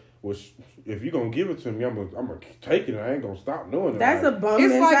was, well, if you're going to give it to me, I'm gonna take it. I ain't going to stop doing it. That's a bum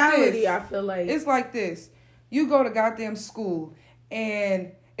mentality, I feel like. It's like this. You go to goddamn school,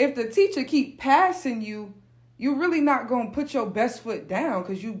 and if the teacher keep passing you, you're really not going to put your best foot down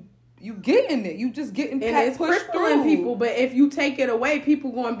because you getting it. You just getting pushed through. People, but if you take it away,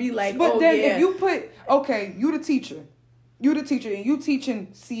 people going to be like, but then if you put, okay, you the teacher, and you teaching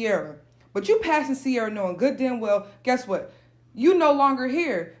Sierra, but you passing Sierra knowing good damn well, guess what? You no longer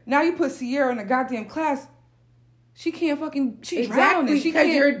here. Now you put Sierra in a goddamn class. She can't fucking, she drowning. Because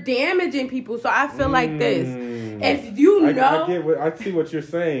you're damaging people. So I feel like this. If you know. I see what you're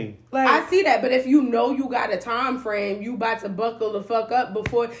saying. Like, I see that. But if you know you got a time frame, you about to buckle the fuck up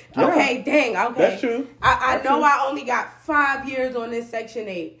before. Yeah. Okay, dang. Okay. That's true. I know I only got 5 years on this Section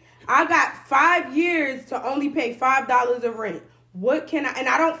 8. I got 5 years to only pay $5 of rent. What can I, and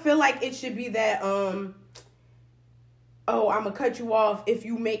I don't feel like it should be that, oh, I'm going to cut you off if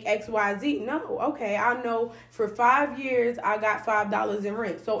you make X, Y, Z. No, okay, I know for 5 years I got $5 in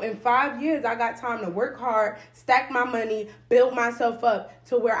rent. So in 5 years, I got time to work hard, stack my money, build myself up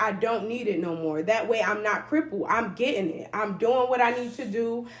to where I don't need it no more. That way I'm not crippled. I'm getting it. I'm doing what I need to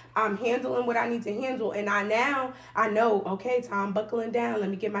do. I'm handling what I need to handle. And I know, okay, Tom, buckling down. Let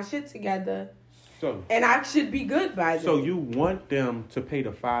me get my shit together. And I should be good by then. So you want them to pay the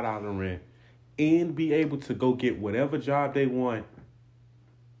 $5 rent and be able to go get whatever job they want.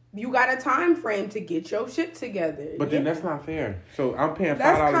 You got a time frame to get your shit together. But then that's not fair. So I'm paying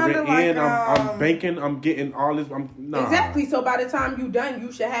 $5 rent and I'm banking, I'm getting all this. Nah. Exactly. So by the time you done,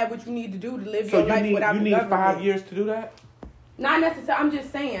 you should have what you need to do to live your life without the government. You need 5 years to do that? Not necessarily. I'm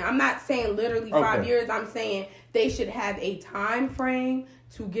just saying. I'm not saying literally 5 years. I'm saying they should have a time frame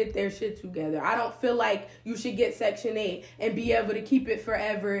to get their shit together. I don't feel like you should get Section 8 and be able to keep it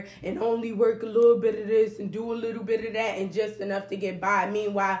forever and only work a little bit of this and do a little bit of that and just enough to get by.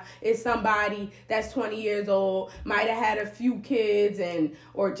 Meanwhile, it's somebody that's 20 years old, might have had a few kids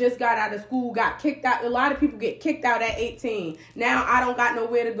or just got out of school, got kicked out. A lot of people get kicked out at 18. Now I don't got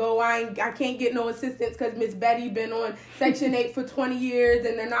nowhere to go. I can't get no assistance because Miss Betty been on Section 8 for 20 years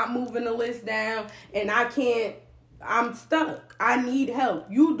and they're not moving the list down and I'm stuck. I need help.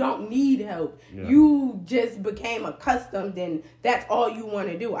 You don't need help. Yeah. You just became accustomed and that's all you want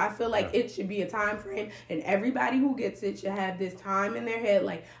to do. I feel like it should be a time frame and everybody who gets it should have this time in their head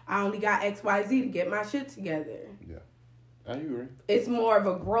like, I only got XYZ to get my shit together. Yeah, I agree. It's more of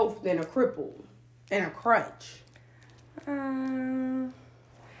a growth than a cripple and a crutch. I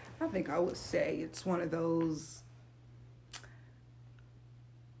think I would say it's one of those,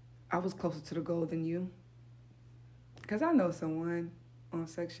 I was closer to the goal than you. Because I know someone on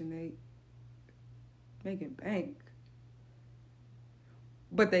Section 8 making bank.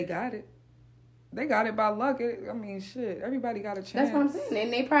 But they got it. They got it by luck. Shit. Everybody got a chance. That's what I'm saying.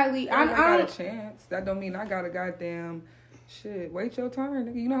 And they probably... I got a chance. That don't mean I got a goddamn... Shit, wait your turn,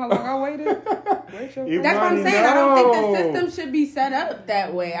 nigga. You know how long I waited? Wait your turn. That's what I'm saying. I don't think the system should be set up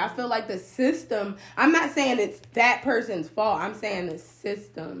that way. I feel like the system... I'm not saying it's that person's fault. I'm saying the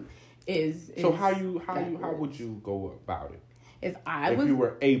system... So how would you go about it? If you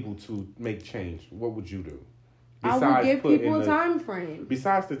were able to make change, what would you do? Besides I would give people a time frame.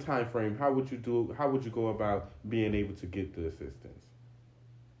 Besides the time frame, how would you go about being able to get the assistance?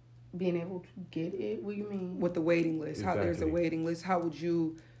 Being able to get it? What do you mean? With the waiting list. Exactly. How there's a waiting list. How would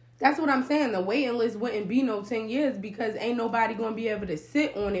you... That's what I'm saying. The waiting list wouldn't be no 10 years because ain't nobody going to be able to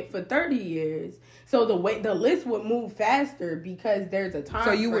sit on it for 30 years. So the list would move faster because there's a time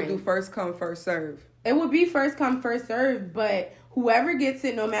frame. So you would do first come, first serve. It would be first come, first serve, but whoever gets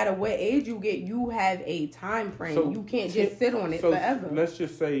it, no matter what age you get, you have a time frame. So you can't just sit on it forever. Let's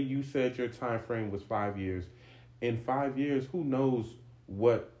just say you said your time frame was 5 years. In 5 years, who knows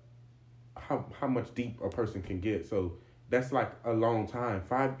how much deep a person can get. So that's like a long time.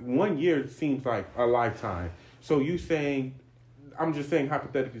 1 year seems like a lifetime. So you saying, I'm just saying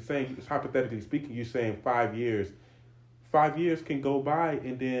hypothetically speaking, you saying 5 years. 5 years can go by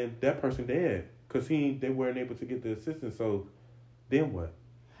and then that person dead because they weren't able to get the assistance. So then what?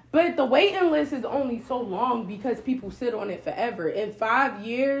 But the waiting list is only so long because people sit on it forever. In 5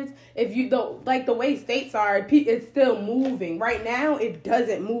 years, if you don't, like the way states are, it's still moving. Right now, it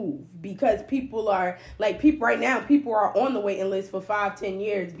doesn't move because people are right now, people are on the waiting list for 5-10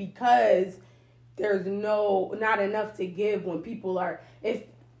 years because there's not enough to give when people are, if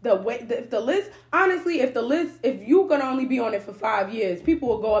you're going to only be on it for 5 years, people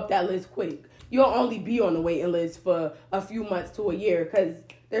will go up that list quick. You'll only be on the waiting list for a few months to a year because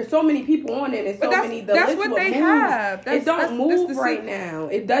there's so many people on it and so many. That's what they have. It don't move right now.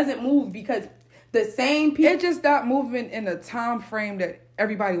 It doesn't move because the same people. It just stopped moving in a time frame that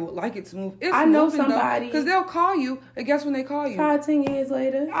everybody would like it to move. I know somebody. Because they'll call you, and guess when they call you? 5-10 years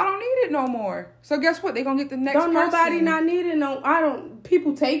later. I don't need it no more. So guess what? They're going to get the next person. Nobody not need it. No, I don't.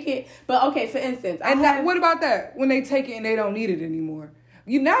 People take it. But, okay, for instance. What about that? When they take it and they don't need it anymore?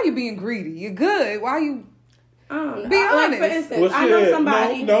 Now you're being greedy. You're good. Why you... I don't know. Be honest. Like, for instance, I know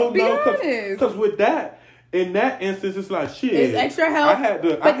somebody... No, honest. Because with that... In that instance, it's like shit. It's extra help,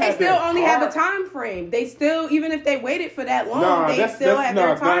 but they still only have a hard... time frame. They still, even if they waited for that long, they still have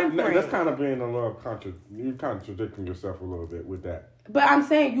their time frame. That's kind of being a little you're contradicting yourself a little bit with that. But I'm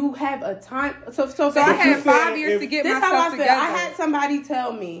saying you have a time. So I had 5 years to get myself together. I had somebody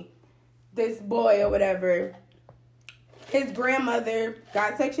tell me, this boy or whatever, his grandmother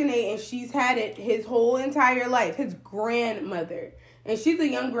got Section 8 and she's had it his whole entire life. His grandmother. And she's a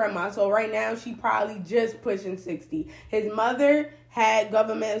young grandma, so right now she probably just pushing 60. His mother had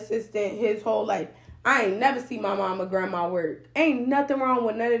government assistant his whole life. I ain't never seen my mom or grandma work. Ain't nothing wrong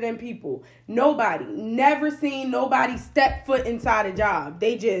with none of them people. Nobody. Never seen nobody step foot inside a job.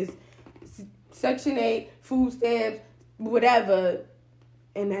 They just Section 8, food stamps, whatever,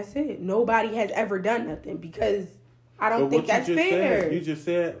 and that's it. Nobody has ever done nothing because I don't think that's fair. You just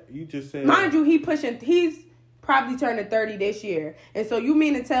said. Mind you, he's probably turning 30 this year. And so you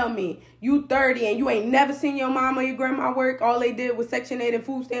mean to tell me you 30 and you ain't never seen your mom or your grandma work? All they did was Section 8 and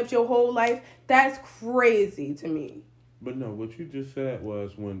food stamps your whole life? That's crazy to me. But no, what you just said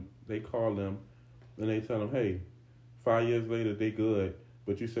was when they call them and they tell them, hey, 5 years later they good.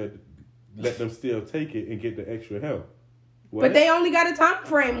 But you said let them still take it and get the extra help. What? But they only got a time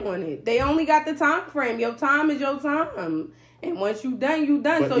frame on it. They only got the time frame. Your time is your time. And once you done, you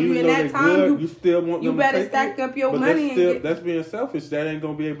done. But so you in that time, good, you still want them you better to take stack it? up your but money. That's being selfish. That ain't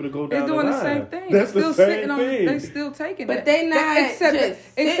gonna be able to go down. They're doing the the same line. thing. That's they're the still same sitting thing. They still taking but it. They not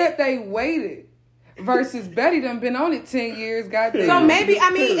except they waited. Versus Betty done been on it 10 years. Goddamn. So maybe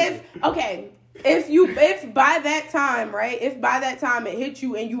if by that time, right? If by that time it hits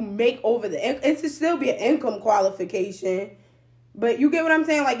you and you make over it should still be an income qualification. But you get what I'm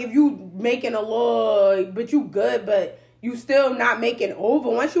saying? Like if you making a law, but you good, but you still not making over.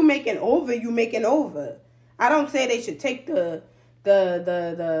 Once you making over, you making over. I don't say they should take the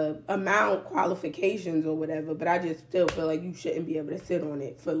amount qualifications or whatever, but I just still feel like you shouldn't be able to sit on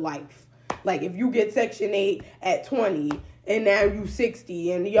it for life. Like if you get Section 8 at 20 and now you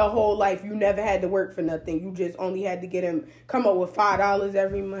 60 and your whole life you never had to work for nothing. You just only had to come up with $5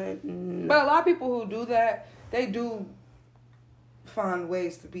 every month. But a lot of people who do that, they do find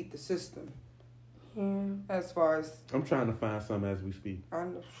ways to beat the system. Yeah. As far as I'm trying to find some as we speak. I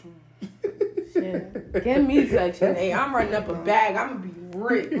know. Shit. Give me Section 8. I'm running up a bag. I'm gonna be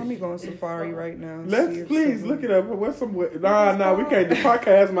rich. Let me go on Safari right now. Please look it up. What's some? Nah, we can't. The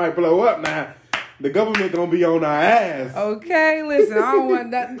podcast might blow up now. The government gonna be on our ass. Okay, listen. I don't want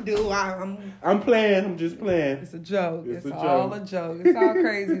nothing to do. I'm playing. I'm just playing. It's a joke. It's all a joke. It's all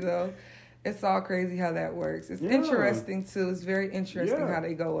crazy though. It's all crazy how that works. It's interesting too. It's very interesting how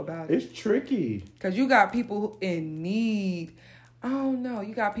they go about it. It's tricky. Because you got people in need. I don't know.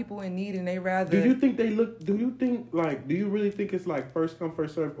 You got people in need and they rather... Do you really think it's like first come,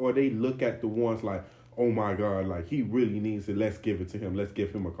 first serve? Or they look at the ones like, oh my God, like he really needs it. Let's give it to him. Let's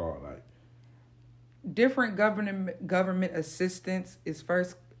give him a call. Like different government assistance is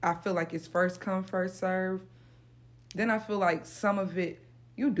first... I feel like it's first come, first serve. Then I feel like some of it,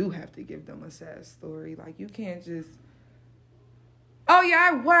 you do have to give them a sad story. Like you can't just... Oh yeah,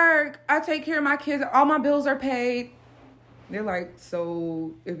 I work. I take care of my kids. All my bills are paid. They're like,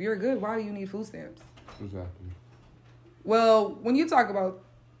 so if you're good, why do you need food stamps? Exactly. Well, when you talk about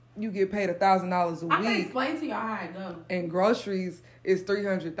you get paid $1,000 a week. I can explain to y'all how it goes. And groceries is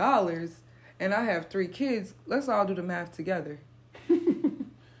 $300, and I have 3 kids. Let's all do the math together.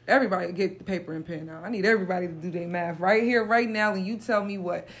 Everybody get the paper and pen out. I need everybody to do their math right here, right now, and you tell me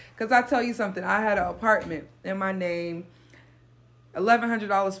what. Because I tell you something. I had an apartment in my name,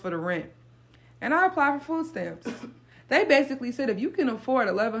 $1,100 for the rent, and I applied for food stamps. They basically said if you can afford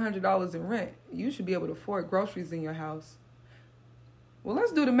 $1,100 in rent, you should be able to afford groceries in your house. Well,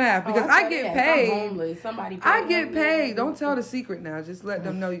 let's do the math because I get paid. I'm homeless. Somebody I get paid. Don't tell the secret now. Just let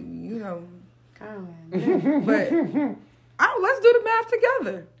them know. You know. But let's do the math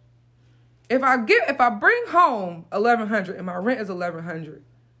together. If I bring home $1,100 and my rent is $1,100.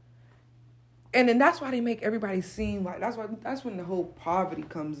 And then that's why they make everybody seem like that's when the whole poverty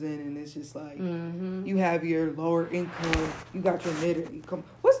comes in, and it's just like you have your lower income, you got your middle income.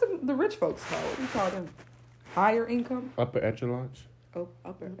 What's the rich folks called? What do you call them? Higher income? Upper echelons. Oh,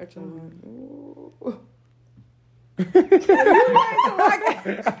 upper echelon. Ooh.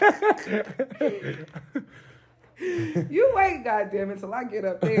 You wait, goddamn it, till I get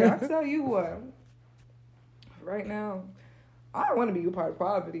up there. I tell you what. Right now, I don't want to be a part of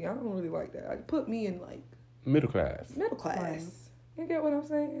poverty. I don't really like that. Like, put me in like middle class. Right. You get what I'm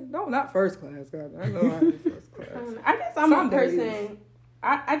saying? No, not first class, God. I know I'm first class. I guess I'm a person.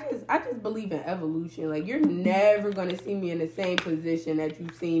 I just believe in evolution. Like, you're never gonna see me in the same position that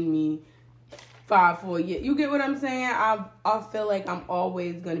you've seen me 5-4 years. You get what I'm saying? I feel like I'm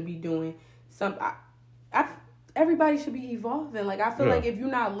always gonna be doing something. Everybody should be evolving. Like, I feel like if you're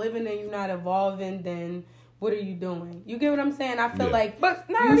not living and you're not evolving, then what are you doing? You get what I'm saying? I feel like, but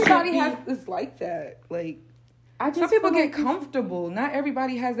not everybody is like that. Like, some people get comfortable. Not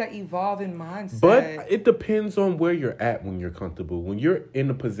everybody has that evolving mindset. But it depends on where you're at when you're comfortable. When you're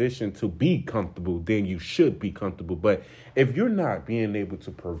in a position to be comfortable, then you should be comfortable. But if you're not being able to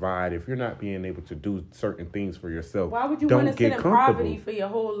provide, if you're not being able to do certain things for yourself, why would you want to sit in poverty for your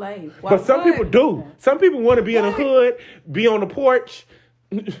whole life? But some people do. Some people want to be in the hood, be on the porch,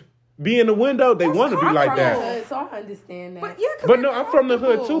 be in the window. They want to be like that. So I understand that. But no, I'm from the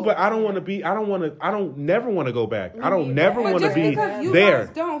hood too. But I don't want to be. I don't never want to go back. I don't never want to be you there.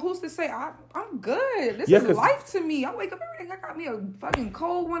 Guys don't. Who's to say I'm good? This is life to me. I wake up every day. I got me a fucking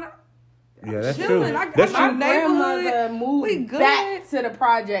cold one. That's chilling. true. That's my grandmother moved back to the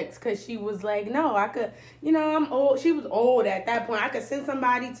projects because she was like, no, I could, I'm old. She was old at that point. I could send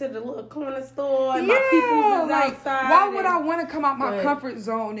somebody to the little corner store and my people was outside. Why would I want to come out my comfort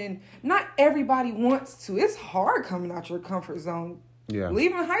zone? And not everybody wants to. It's hard coming out your comfort zone. Yeah.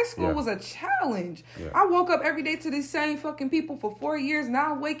 Leaving high school was a challenge. Yeah. I woke up every day to these same fucking people for 4 years.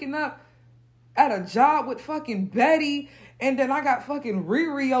 Now I'm waking up at a job with fucking Betty. And then I got fucking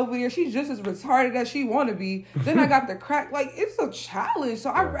Riri over here. She's just as retarded as she want to be. Then I got the crack. Like, it's a challenge.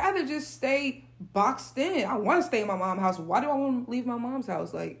 So I'd rather just stay boxed in. I want to stay in my mom's house. Why do I want to leave my mom's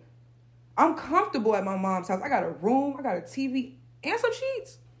house? Like, I'm comfortable at my mom's house. I got a room. I got a TV and some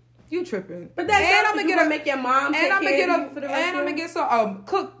sheets. You tripping. But that's and I'm gonna make your mom take care of you for the rest and I'm going to get some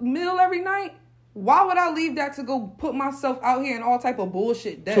cooked meal every night. Why would I leave that to go put myself out here in all type of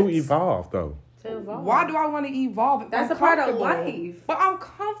bullshit debts? To evolve, though. Why do I want to evolve? That's a part of life. But I'm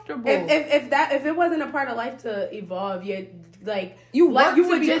comfortable. If it wasn't a part of life to evolve, you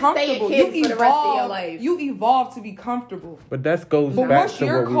would just stay a kid for the rest of your life. You evolve to be comfortable. But that goes back to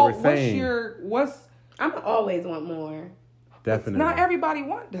what we were saying. I'm always want more. Definitely. Not everybody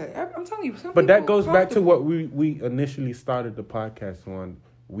want that. I'm telling you. But that goes back to what we initially started the podcast on.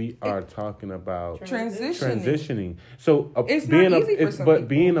 We are talking about transitioning. So it's being not easy for some people.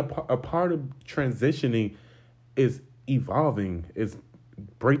 Being a part of transitioning is evolving. Is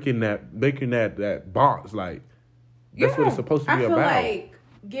making that box. Like, that's what it's supposed to be about. I feel like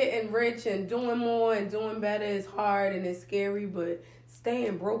getting rich and doing more and doing better is hard and it's scary, but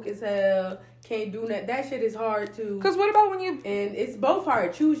staying broke as hell, can't do that. That shit is hard too. Because what about when you... And it's both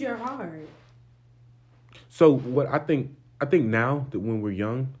hard. Choose your hard. So what I think now that when we're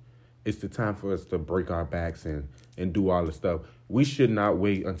young, it's the time for us to break our backs and do all the stuff. We should not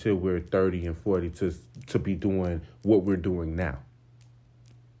wait until we're 30 and 40 to be doing what we're doing now.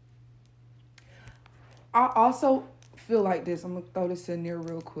 I also feel like this. I'm going to throw this in there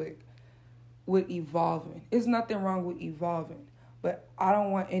real quick. With evolving. There's nothing wrong with evolving. But I don't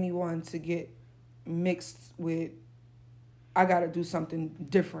want anyone to get mixed with, I got to do something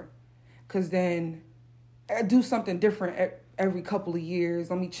different. Because then... do something different every couple of years.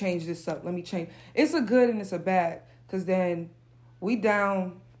 Let me change this up. Let me change. It's a good and it's a bad. Because then we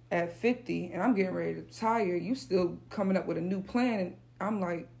down at 50 and I'm getting ready to retire. You still coming up with a new plan. And I'm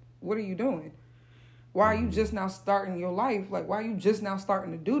like, what are you doing? Why are you just now starting your life? Like, why are you just now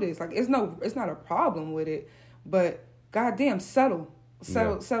starting to do this? Like, it's not a problem with it. But goddamn, settle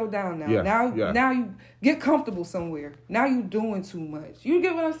down now. Now you get comfortable somewhere. Now you doing too much. You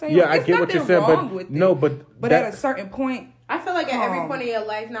get what I'm saying? Yeah, I get what you're saying, but at a certain point, I feel like at every point in your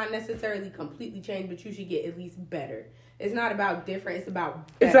life, not necessarily completely change, but you should get at least better. It's not about different. It's about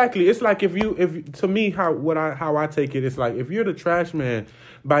better. Exactly. It's like if to me how I take it, it's like if you're the trash man,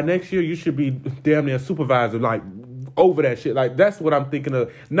 by next year you should be damn near supervisor, like over that shit. Like, that's what I'm thinking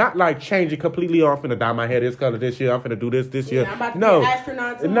of. Not like changing completely. I'm finna dye my hair this color this year. I'm finna do this year. I'm about to be an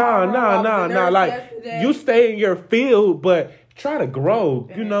astronaut tomorrow. No. Like, you stay in your field, but try to grow.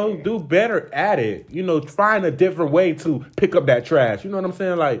 Do better at it. Find a different way to pick up that trash. You know what I'm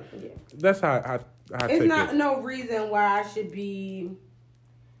saying? Like, that's how I take it. It's not no reason why I should be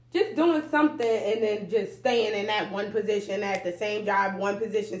just doing something and then just staying in that one position at the same job, one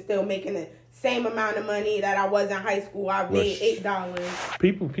position, still making the same amount of money that I was in high school. I made $8.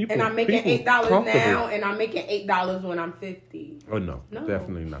 People, and I'm making $8 now, and I'm making $8 when I'm 50. Oh no,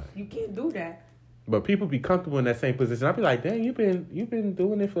 definitely not. You can't do that. But people be comfortable in that same position. I'll be like, dang, you've been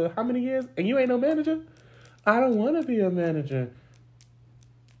doing it for how many years, and you ain't no manager? I don't want to be a manager.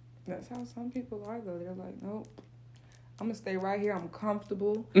 That's how some people are, though. They're like, nope. I'm going to stay right here. I'm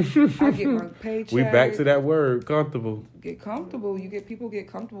comfortable. I get my paycheck. We back to that word, comfortable. Get comfortable. People get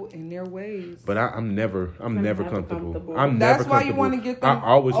comfortable in their ways. But I'm never comfortable. That's why you want to get them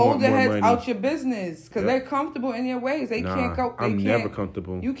older heads money out your business. Because they're comfortable in their ways. They can't go. I'm never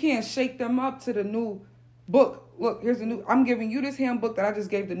comfortable. You can't shake them up to the new book. Look, here's the new. I'm giving you this handbook that I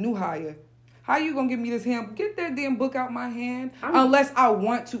just gave the new hire. How you gonna give me this handbook? Get that damn book out my hand. Unless I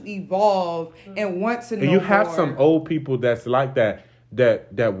want to evolve and want to know and you have more. some old people that's like that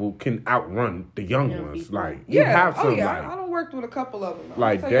can outrun the young ones. People. Like you have some. I don't work with a couple of them.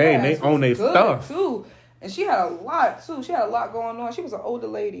 Like dang, they own their stuff too. And she had a lot too. She had a lot going on. She was an older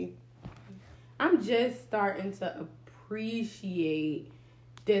lady. I'm just starting to appreciate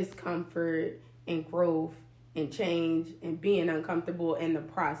discomfort and growth and change and being uncomfortable in the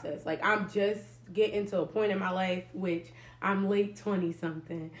process. Like, I'm just getting to a point in my life, which I'm late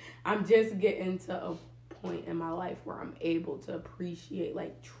 20-something. I'm just getting to a point in my life where I'm able to appreciate,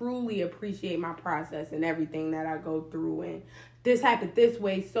 like, truly appreciate my process and everything that I go through. And this happened this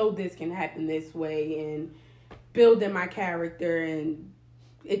way, so this can happen this way. And building my character and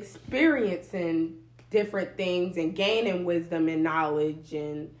experiencing different things and gaining wisdom and knowledge.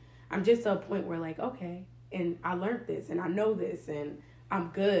 And I'm just to a point where, like, okay, and I learned this, and I know this, and I'm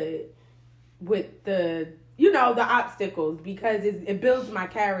good with the obstacles, because it builds my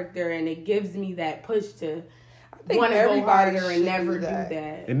character, and it gives me that push to want to go harder and never do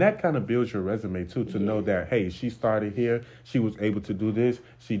that. And that kind of builds your resume, too, to know that, hey, she started here, she was able to do this,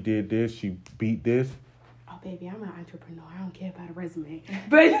 she did this, she beat this. Oh, baby, I'm an entrepreneur. I don't care about a resume.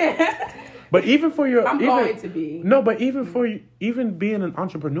 But even for your... going to be. No, but even being an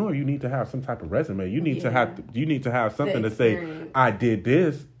entrepreneur, you need to have some type of resume. You need to have something to say, I did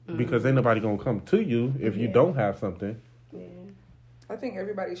this, because ain't nobody going to come to you if you don't have something. Yeah. I think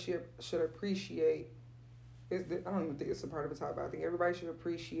everybody should appreciate... I don't even think it's a part of the topic. I think everybody should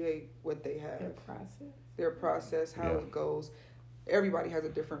appreciate what they have. Their process, how it goes. Everybody has a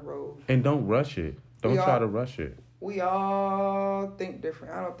different road. And don't rush it. Don't try to rush it. We all think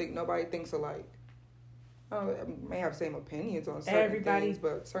different. I don't think nobody thinks alike. May have same opinions on certain things,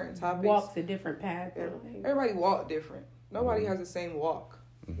 but certain topics walks a different path. Everybody walk different. Nobody has the same walk.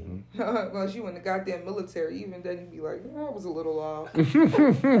 Mm-hmm. Unless you in the goddamn military, even then you'd be like, I was a little off.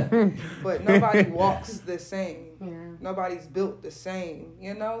 But nobody walks the same. Yeah. Nobody's built the same,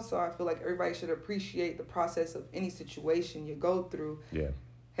 So I feel like everybody should appreciate the process of any situation you go through. Yeah.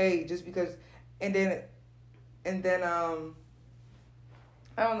 Hey, just because, and then I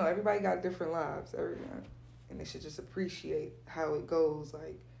don't know. Everybody got different lives, and they should just appreciate how it goes.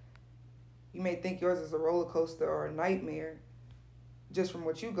 Like, you may think yours is a roller coaster or a nightmare, just from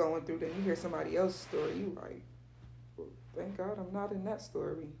what you going through. Then you hear somebody else's story, you like, well, thank God I'm not in that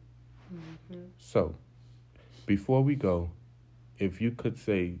story. Mm-hmm. So, before we go, if you could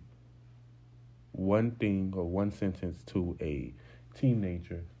say one thing or one sentence to a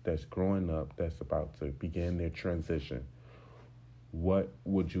teenager that's growing up, that's about to begin their transition, what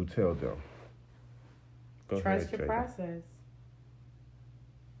would you tell them? Trust your process.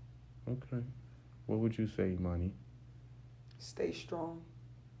 Okay. What would you say, Imani? Stay strong.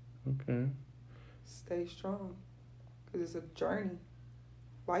 Okay. Stay strong. Because it's a journey.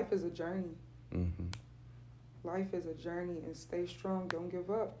 Life is a journey. Mm-hmm. Life is a journey, and stay strong. Don't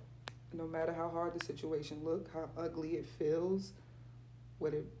give up. No matter how hard the situation look, how ugly it feels,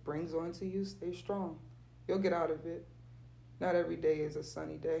 what it brings onto you, stay strong. You'll get out of it. Not every day is a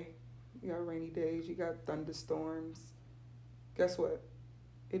sunny day. You got rainy days. You got thunderstorms. Guess what?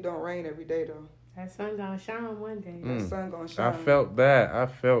 It don't rain every day, though. That sun gonna shine one day. That sun gonna shine. I felt that.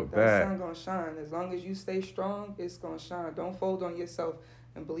 That sun gonna shine. As long as you stay strong, it's gonna shine. Don't fold on yourself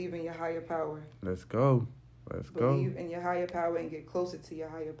and believe in your higher power. Let's go. Believe in your higher power and get closer to your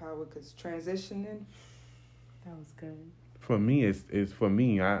higher power, because transitioning. That was good. For me, it's for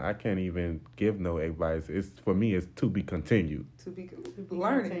me. I can't even give no advice. It's for me. It's to be continued. To be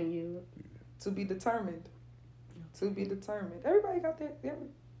learning. Continued. To be determined. To be determined. Everybody got that.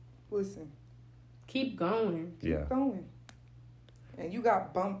 Listen. Keep going. Keep going. And you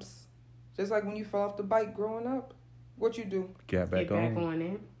got bumps. Just like when you fell off the bike growing up. What you do? Get back on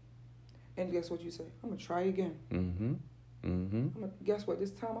it. And guess what you say? I'm going to try again. Mm-hmm. Guess what?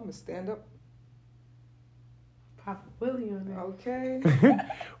 This time I'm gonna stand up. Papa Willie on that. Okay.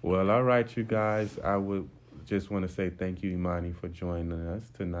 Well, all right, you guys. I would just want to say thank you, Imani, for joining us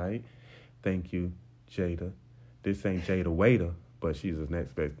tonight. Thank you, Jada. This ain't Jada Waiter, but she's the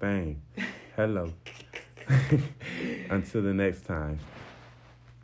next best thing. Hello. Until the next time.